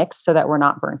wonderful mix so that we're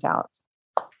not burnt out.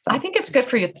 So. I think it's good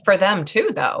for them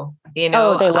too, though. You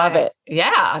know, they love it.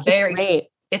 Yeah. It's great.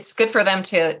 It's good for them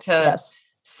to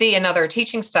see another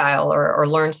teaching style or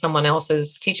learn someone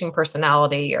else's teaching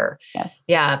personality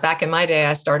back in my day,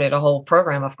 I started a whole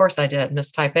program. Of course I did,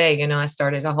 Miss Type A, you know, I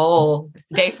started a whole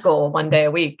day school one day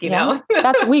a week, you know.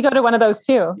 We go to one of those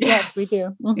too. Yes, we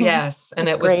do. Mm-hmm. Yes. And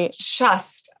it was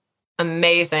just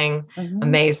amazing,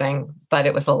 but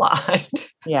it was a lot.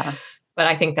 Yeah. But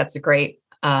I think that's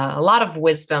a lot of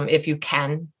wisdom if you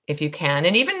can.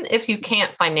 And even if you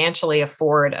can't financially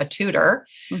afford a tutor,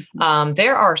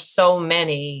 there are so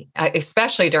many,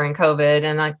 especially during COVID.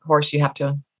 And of course you have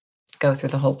to go through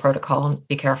the whole protocol and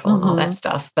be careful and all that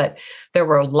stuff. But there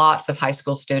were lots of high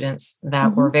school students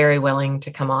that were very willing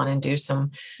to come on and do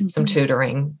some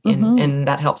tutoring, and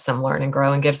that helps them learn and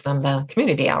grow and gives them the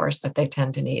community hours that they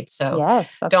tend to need. So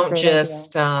don't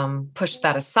just push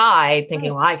that aside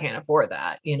thinking, well, I can't afford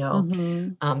that. You know,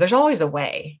 there's always a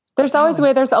way. There's always a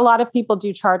way. There's a lot of people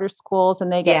do charter schools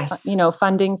and they get,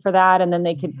 funding for that. And then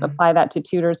they could apply that to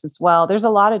tutors as well. There's a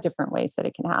lot of different ways that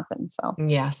it can happen. So,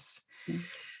 yes.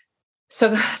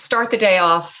 So start the day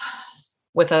off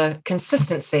with a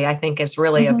consistency, I think is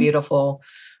really a beautiful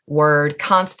word.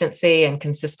 Constancy and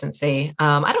consistency.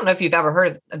 I don't know if you've ever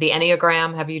heard of the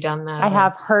Enneagram. Have you done that? I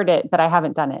have heard it, but I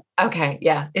haven't done it. Okay.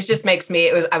 Yeah. It just makes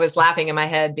me, I was laughing in my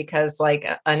head because like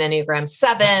an Enneagram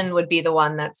 7 would be the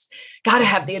one that's got to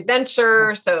have the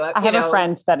adventure. So I have a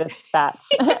friend that is that.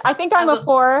 I think I'm a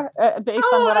 4 based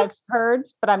on what I've heard,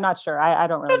 but I'm not sure. I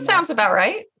don't really know. Sounds about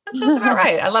right. That sounds about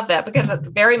right. I love that because it's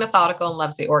very methodical and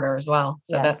loves the order as well.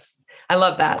 So I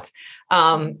love that.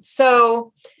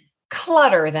 So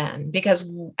clutter then, because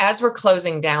as we're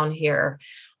closing down here,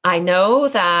 I know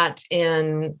that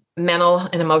in mental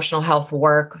and emotional health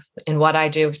work in what I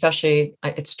do, especially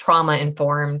it's trauma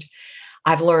informed.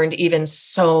 I've learned even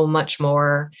so much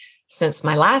more since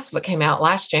my last book came out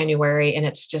last January, and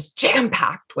it's just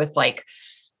jam-packed with like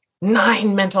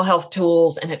 9 mental health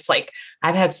tools. And it's like,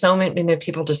 I've had so many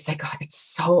people just say, God, it's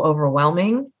so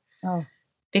overwhelming. Oh.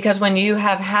 Because when you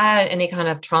have had any kind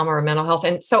of trauma or mental health,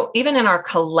 and so even in our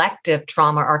collective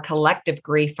trauma, our collective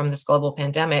grief from this global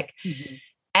pandemic,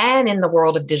 and in the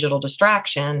world of digital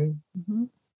distraction,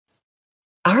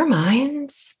 our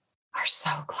minds are so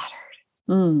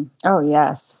cluttered. Oh,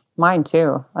 yes. Mine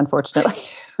too, unfortunately.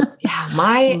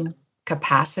 My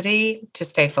capacity to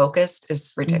stay focused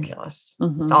is ridiculous.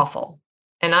 It's awful.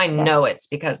 And I know it's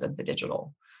because of the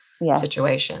digital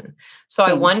situation. So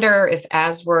I wonder if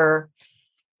as we're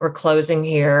closing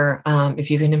here, if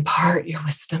you can impart your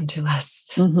wisdom to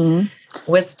us,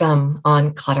 wisdom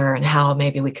on clutter and how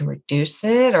maybe we can reduce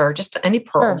it, or just any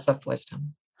pearls of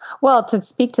wisdom. Well, to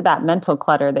speak to that mental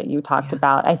clutter that you talked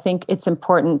about, I think it's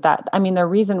important that, the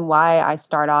reason why I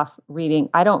start off reading,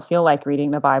 I don't feel like reading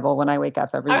the Bible when I wake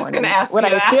up every morning. I was going to ask what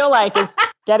you I feel like is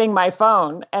getting my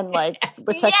phone and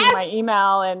checking my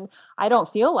email, and I don't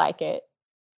feel like it.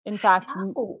 In fact,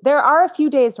 there are a few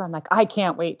days where I'm like, I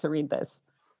can't wait to read this.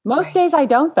 Most days I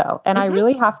don't though. And I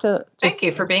really have to. Thank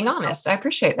you for being honest. I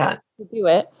appreciate that. To do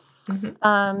it.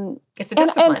 It's a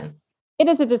discipline. And it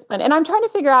is a discipline. And I'm trying to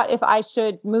figure out if I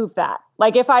should move that.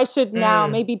 Like if I should now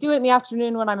maybe do it in the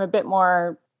afternoon when I'm a bit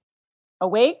more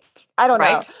awake. I don't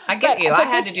know. I get you. I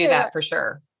had to do that for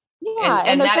sure. Yeah.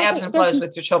 And that ebbs and flows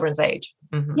with your children's age.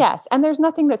 Yes. And there's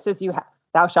nothing that says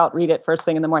thou shalt read it first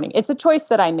thing in the morning. It's a choice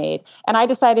that I made. And I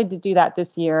decided to do that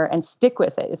this year and stick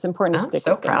with it. It's important to stick with it.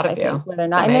 I'm so proud of you. Whether or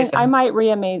not, and then I might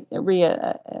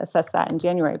reassess that in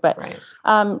January. But,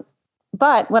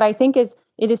 but what I think is,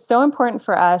 it is so important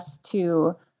for us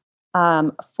to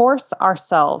force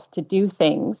ourselves to do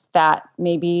things that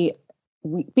maybe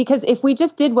because if we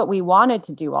just did what we wanted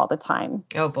to do all the time,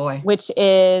 oh boy, which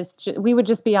is we would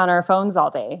just be on our phones all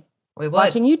day. We would.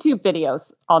 watching YouTube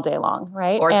videos all day long,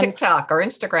 right? Or TikTok or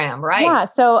Instagram, right? Yeah.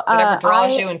 So whatever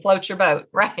draws you and floats your boat,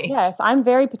 right? Yes, I'm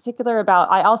very particular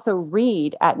about, I also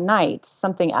read at night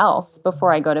something else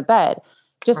before I go to bed.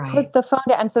 Just put the phone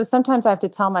down. And so sometimes I have to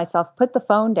tell myself, put the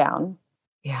phone down,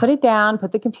 put it down,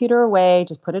 put the computer away,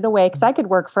 just put it away. Because I could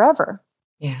work forever.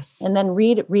 Yes. And then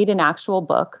read an actual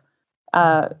book,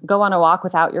 go on a walk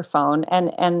without your phone,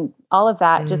 and all of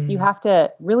that. Just, you have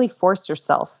to really force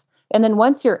yourself. And then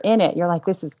once you're in it, you're like,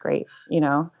 this is great.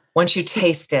 Once you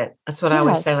taste it, that's what I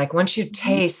always say. Like once you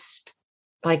taste,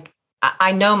 like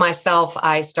I know myself,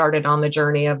 I started on the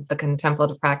journey of the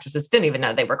contemplative practices, didn't even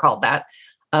know they were called that,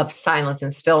 of silence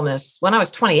and stillness when I was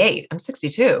 28. I'm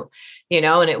 62,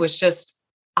 and it was just,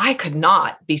 I could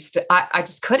not be still. I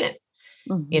just couldn't,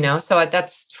 so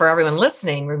that's for everyone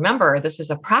listening. Remember, this is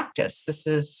a practice. This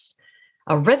is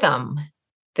a rhythm.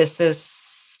 This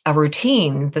is a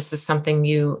routine. This is something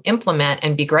you implement,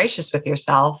 and be gracious with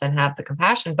yourself and have the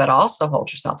compassion, but also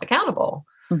hold yourself accountable,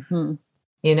 and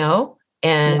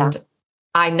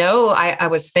I know I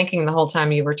was thinking the whole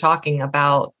time you were talking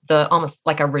about the almost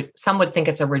like some would think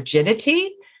it's a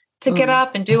rigidity to get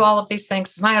up and do all of these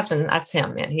things. My husband, that's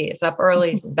him, man. He is up early,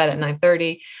 he's in bed at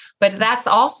 9:30, but that's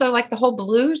also like the whole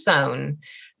blue zone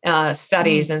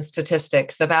studies and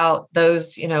statistics about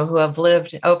those, who have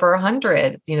lived over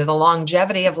 100, the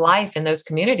longevity of life in those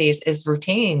communities is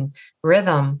routine,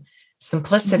 rhythm,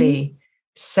 simplicity,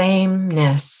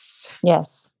 sameness.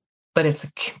 Yes. But it's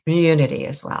a community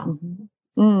as well.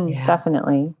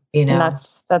 Definitely. And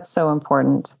that's so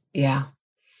important. Yeah.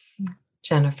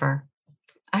 Jennifer,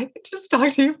 I could just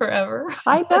talk to you forever.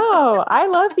 I know. I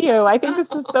love you. I think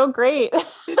this is so great.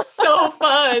 It's so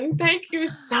fun. Thank you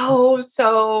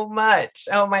so much.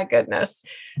 Oh my goodness.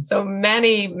 So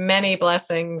many, many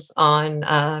blessings on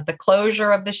the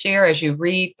closure of this year as you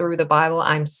read through the Bible.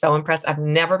 I'm so impressed. I've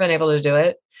never been able to do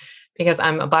it because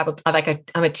I'm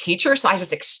a teacher. So I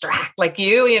just extract like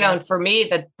you, and for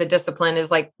me, the discipline is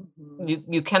like,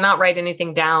 you cannot write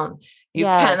anything down. You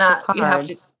cannot, you have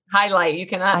to highlight. You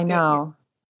cannot. I know.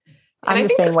 I'm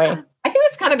the same way. I think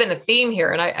that's kind of been a theme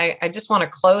here. And I just want to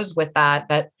close with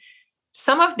that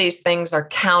some of these things are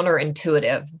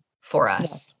counterintuitive for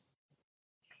us. Yes.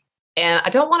 And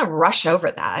I don't want to rush over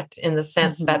that in the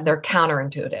sense that they're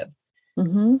counterintuitive.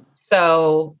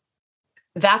 So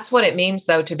that's what it means,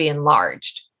 though, to be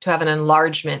enlarged, to have an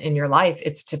enlargement in your life.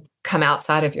 It's to come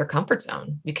outside of your comfort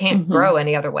zone. You can't grow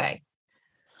any other way.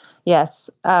 Yes.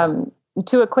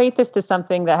 To equate this to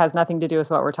something that has nothing to do with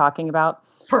what we're talking about.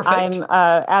 Perfect.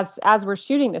 I'm as we're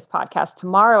shooting this podcast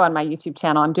tomorrow on my YouTube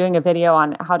channel, I'm doing a video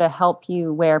on how to help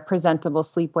you wear presentable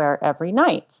sleepwear every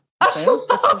night.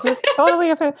 Okay? Totally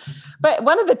different. But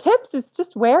one of the tips is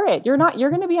just wear it. You're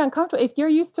going to be uncomfortable if you're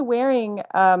used to wearing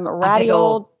ratty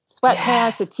old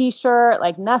sweatpants, a t-shirt,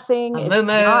 like nothing.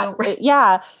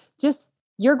 Just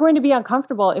you're going to be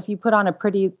uncomfortable if you put on a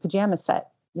pretty pajama set.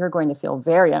 You're going to feel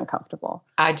very uncomfortable.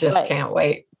 I just can't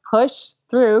wait. Push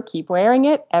through, keep wearing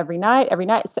it every night.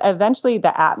 So eventually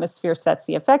the atmosphere sets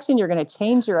the affection. You're going to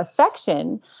change your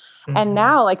affection. And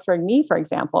now, like for me, for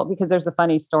example, because there's a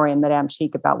funny story in Madame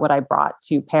Chic about what I brought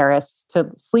to Paris to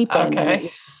sleep in. And it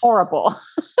was horrible,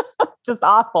 just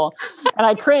awful. And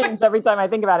I cringe every time I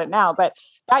think about it now. But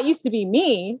that used to be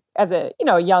me as a,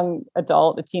 young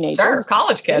adult, a teenager,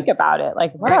 college kid. Think about it,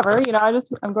 like whatever,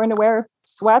 I'm going to wear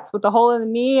sweats with the hole in the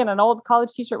knee and an old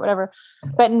college t-shirt, whatever.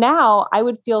 But now I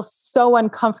would feel so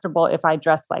uncomfortable if I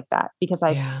dressed like that because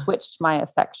I switched my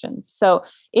affections. So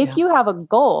if you have a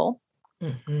goal,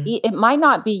 it might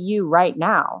not be you right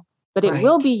now, but it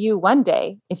will be you one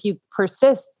day if you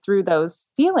persist through those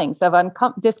feelings of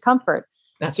discomfort.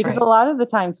 That's because a lot of the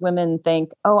times women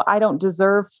think, oh, I don't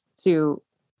deserve to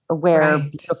wear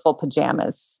beautiful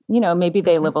pajamas. Maybe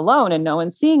they live alone and no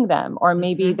one's seeing them, or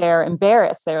maybe they're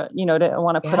embarrassed. They're, to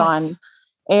want to put on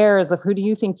airs of who do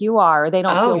you think you are? Or they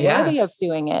don't feel worthy of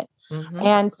doing it.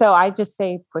 And so I just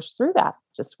say, push through that.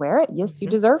 Just wear it. Yes, you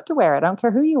deserve to wear it. I don't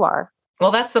care who you are.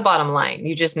 Well, that's the bottom line.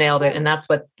 You just nailed it. And that's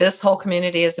what this whole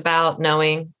community is about,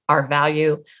 knowing our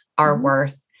value, our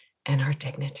worth, and our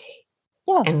dignity.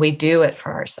 Yes. And we do it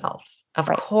for ourselves. Of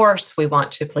course, we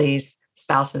want to please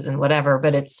spouses and whatever,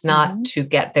 but it's not to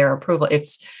get their approval.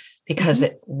 It's because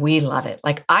we love it.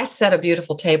 Like I set a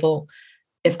beautiful table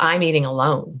if I'm eating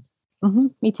alone.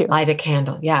 Me too. Light a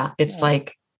candle. Yeah. It's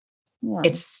like,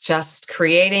 it's just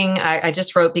creating. I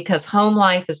just wrote, because home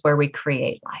life is where we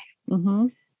create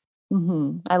life.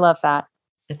 I love that.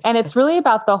 It's really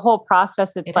about the whole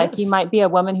process. It's like you might be a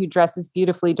woman who dresses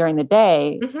beautifully during the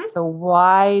day. So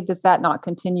why does that not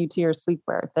continue to your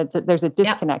sleepwear? There's a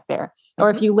disconnect there. Or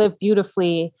if you live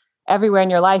beautifully everywhere in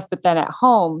your life, but then at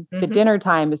home, the dinner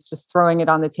time is just throwing it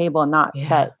on the table and not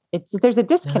set. There's a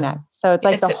disconnect. So it's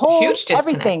like it's the whole, huge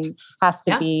disconnect. Everything has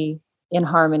to be in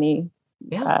harmony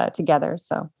together.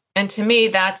 So, and to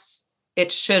me,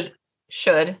 it should,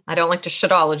 I don't like to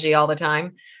shouldology all the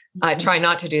time. I try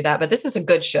not to do that, but this is a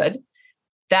good should.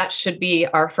 That should be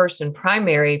our first and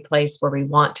primary place where we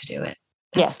want to do it.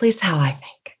 That's at least how I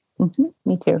think.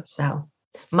 Me too. So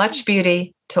much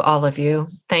beauty to all of you.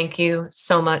 Thank you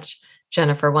so much,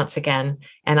 Jennifer, once again.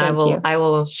 And I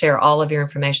will share all of your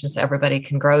information so everybody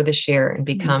can grow this year and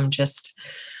become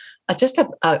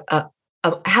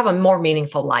have a more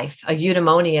meaningful life, a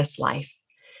eudaimonious life.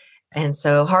 And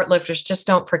so heart lifters, just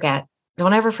don't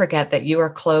ever forget that you are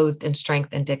clothed in strength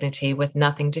and dignity with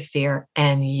nothing to fear,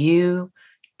 and you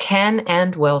can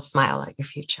and will smile at your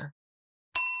future.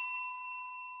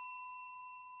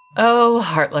 Oh,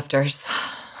 heart lifters.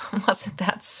 Wasn't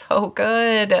that so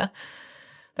good?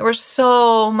 There was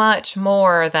so much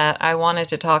more that I wanted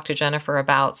to talk to Jennifer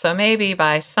about. So maybe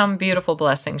by some beautiful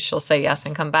blessing, she'll say yes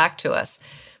and come back to us.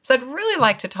 So I'd really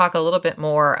like to talk a little bit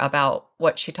more about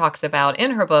what she talks about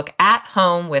in her book, At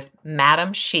Home with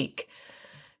Madame Chic.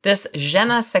 This je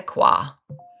ne sais quoi.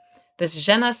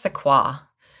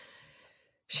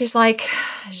 She's like,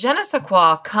 je ne sais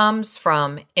quoi comes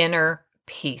from inner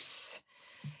peace.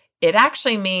 It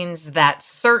actually means that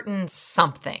certain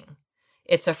something.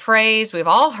 It's a phrase we've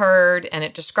all heard, and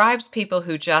it describes people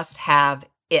who just have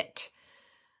it.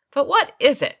 But what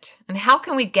is it? And how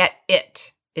can we get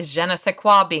it? Is je ne sais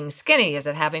quoi being skinny? Is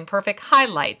it having perfect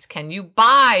highlights? Can you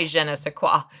buy je ne sais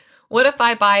quoi? What if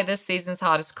I buy this season's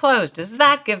hottest clothes? Does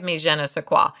that give me je ne sais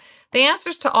quoi? The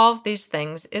answers to all of these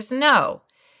things is no.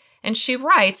 And she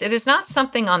writes, it is not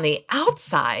something on the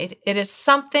outside, it is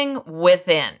something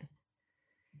within.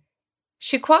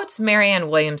 She quotes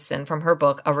Marianne Williamson from her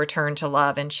book, A Return to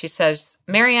Love, and she says,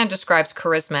 Marianne describes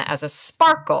charisma as a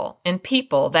sparkle in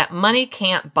people that money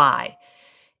can't buy.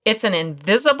 It's an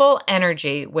invisible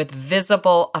energy with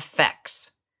visible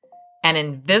effects. An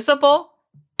invisible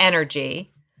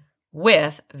energy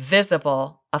with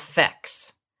visible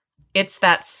effects. It's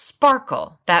that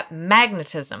sparkle, that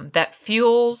magnetism that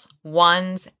fuels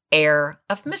one's air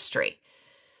of mystery.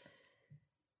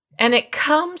 And it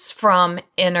comes from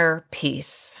inner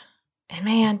peace. And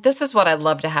man, this is what I'd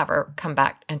love to have her come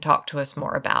back and talk to us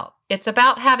more about. It's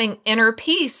about having inner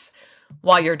peace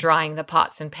while you're drying the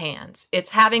pots and pans.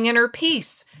 It's having inner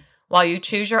peace while you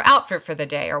choose your outfit for the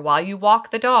day or while you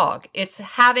walk the dog. It's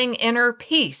having inner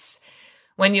peace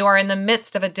when you are in the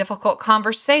midst of a difficult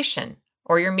conversation,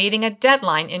 or you're meeting a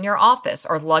deadline in your office,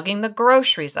 or lugging the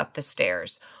groceries up the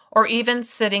stairs, or even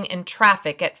sitting in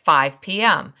traffic at 5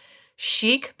 p.m.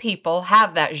 Chic people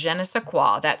have that je ne sais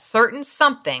quoi, that certain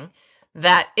something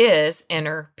that is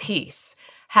inner peace.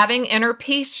 Having inner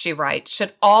peace, she writes,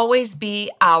 should always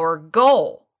be our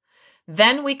goal.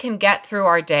 Then we can get through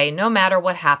our day no matter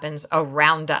what happens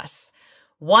around us.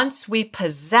 Once we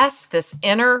possess this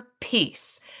inner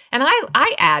peace, and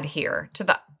I add here to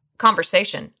the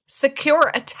conversation,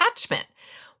 secure attachment.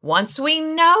 Once we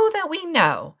know that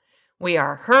we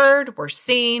are heard, we're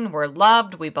seen, we're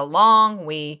loved, we belong,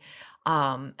 we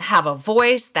have a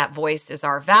voice. That voice is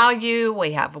our value.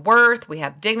 We have worth. We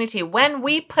have dignity. When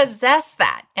we possess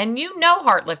that, and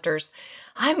heart lifters,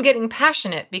 I'm getting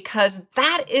passionate because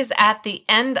that is at the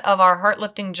end of our heart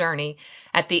lifting journey,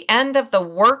 at the end of the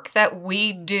work that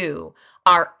we do,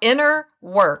 our inner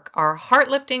work, our heart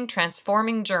lifting,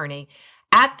 transforming journey.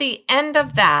 At the end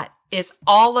of that is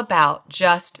all about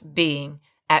just being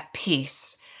at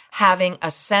peace, having a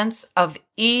sense of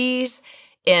ease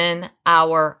in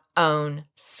our own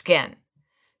skin.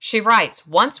 She writes,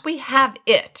 once we have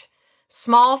it,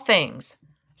 small things,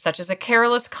 such as a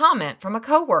careless comment from a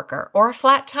coworker or a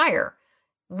flat tire,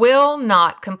 will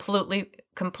not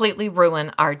completely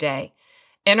ruin our day.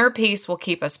 Inner peace will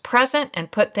keep us present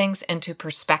and put things into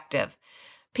perspective.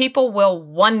 People will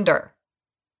wonder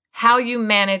how you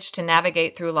manage to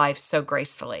navigate through life so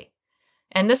gracefully.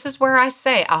 And this is where I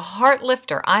say a heart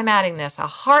lifter, I'm adding this, a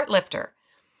heart lifter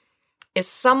is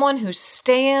someone who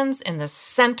stands in the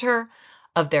center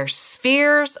of their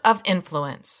spheres of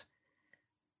influence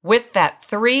with that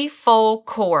threefold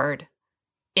cord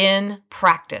in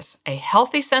practice: a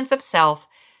healthy sense of self,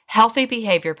 healthy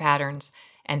behavior patterns,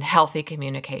 and healthy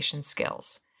communication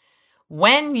skills.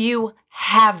 When you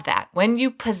have that, when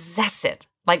you possess it,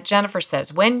 like Jennifer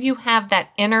says, when you have that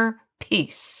inner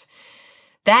peace,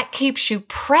 that keeps you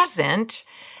present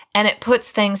and it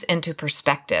puts things into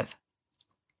perspective.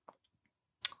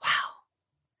 Wow.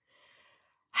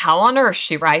 How on earth,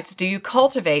 she writes, do you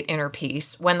cultivate inner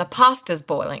peace when the pasta's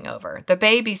boiling over, the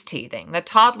baby's teething, the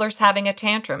toddler's having a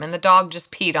tantrum, and the dog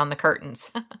just peed on the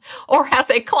curtains? Or as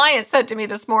a client said to me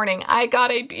this morning, I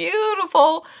got a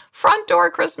beautiful front door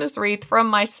Christmas wreath from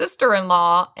my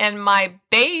sister-in-law, and my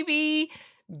baby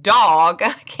dog,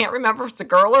 I can't remember if it's a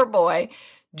girl or a boy,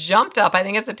 jumped up, I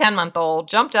think it's a 10-month-old,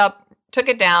 jumped up, took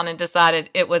it down, and decided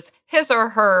it was his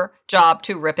or her job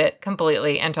to rip it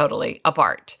completely and totally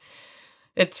apart.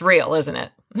 It's real, isn't it?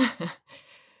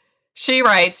 She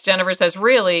writes, Jennifer says,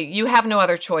 really, you have no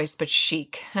other choice but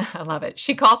chic. I love it.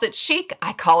 She calls it chic.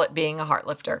 I call it being a heart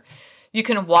lifter. You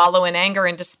can wallow in anger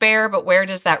and despair, but where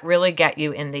does that really get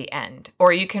you in the end?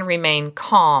 Or you can remain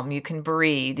calm. You can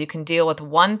breathe. You can deal with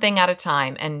one thing at a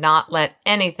time and not let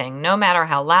anything, no matter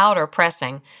how loud or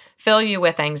pressing, fill you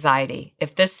with anxiety.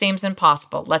 If this seems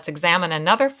impossible, let's examine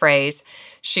another phrase,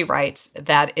 she writes,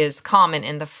 that is common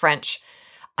in the French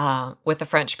with the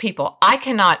French people. I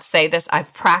cannot say this.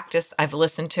 I've practiced. I've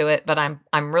listened to it, but I'm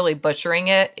really butchering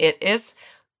it. It is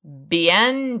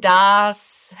bien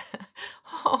das,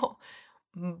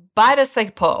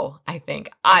 Badasapo, I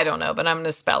think. I don't know, but I'm going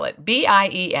to spell it.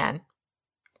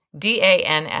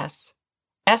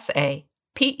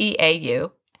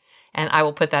 BIENDANSSAPEAU. And I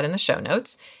will put that in the show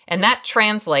notes. And that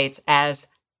translates as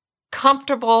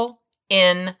comfortable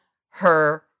in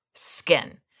her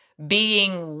skin,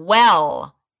 being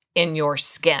well in your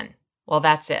skin. Well,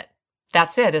 that's it.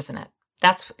 That's it, isn't it?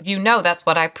 That's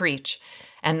what I preach,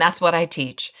 and that's what I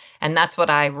teach, and that's what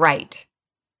I write.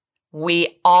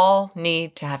 We all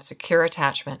need to have secure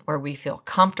attachment where we feel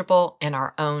comfortable in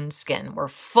our own skin. We're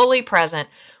fully present.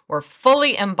 We're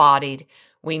fully embodied.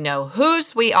 We know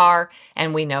whose we are,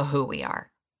 and we know who we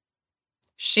are.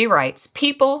 She writes,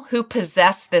 people who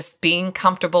possess this being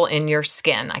comfortable in your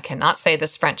skin, I cannot say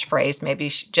this French phrase, maybe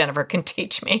Jennifer can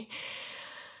teach me,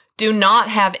 do not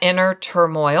have inner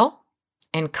turmoil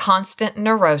and constant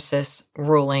neurosis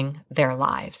ruling their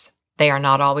lives. They are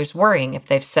not always worrying if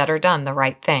they've said or done the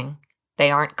right thing.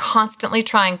 They aren't constantly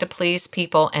trying to please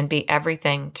people and be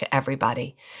everything to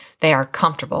everybody. They are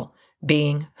comfortable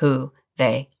being who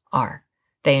they are.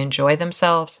 They enjoy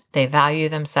themselves. They value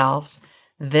themselves.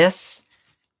 This,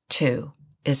 too,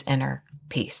 is inner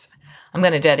peace. I'm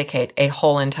going to dedicate a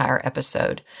whole entire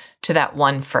episode to that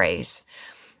one phrase.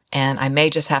 And I may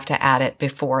just have to add it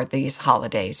before these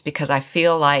holidays because I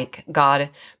feel like God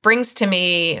brings to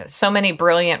me so many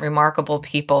brilliant, remarkable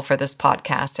people for this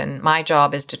podcast. And my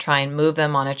job is to try and move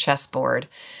them on a chessboard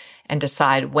and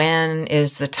decide when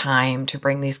is the time to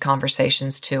bring these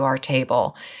conversations to our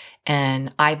table.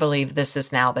 And I believe this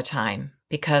is now the time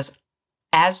because,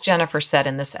 as Jennifer said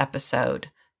in this episode,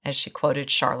 as she quoted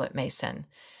Charlotte Mason,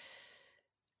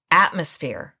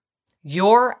 atmosphere.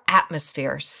 Your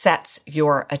atmosphere sets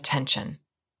your attention.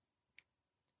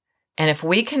 And if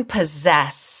we can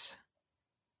possess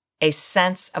a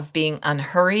sense of being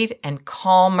unhurried and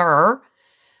calmer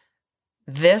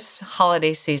this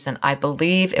holiday season, I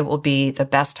believe it will be the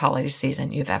best holiday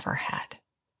season you've ever had.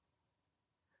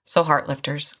 So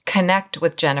Heartlifters, connect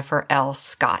with Jennifer L.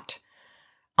 Scott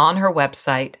on her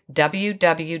website,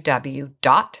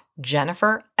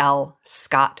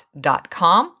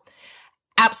 www.jenniferlscott.com.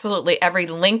 Absolutely every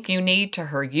link you need to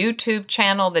her YouTube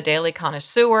channel, The Daily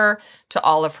Connoisseur, to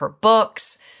all of her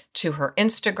books, to her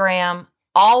Instagram,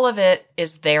 all of it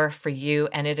is there for you.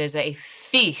 And it is a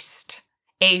feast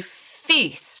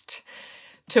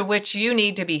to which you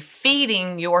need to be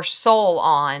feeding your soul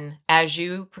on as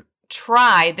you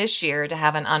try this year to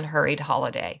have an unhurried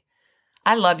holiday.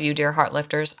 I love you, dear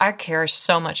Heartlifters. I care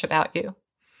so much about you.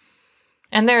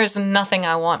 And there is nothing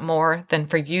I want more than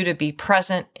for you to be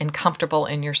present and comfortable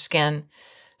in your skin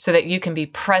so that you can be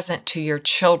present to your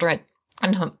children.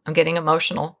 And I'm getting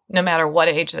emotional, no matter what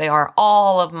age they are.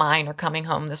 All of mine are coming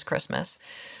home this Christmas.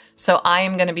 So I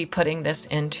am going to be putting this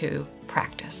into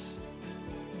practice.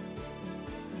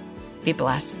 Be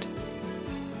blessed.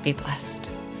 Be blessed.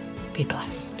 Be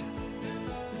blessed.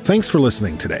 Thanks for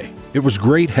listening today. It was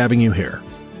great having you here.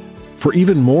 For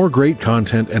even more great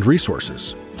content and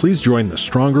resources, please join the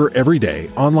Stronger Everyday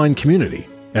online community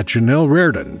at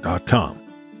JanelleRaridan.com.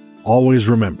 Always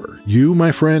remember, you,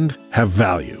 my friend, have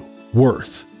value,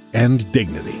 worth, and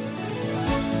dignity.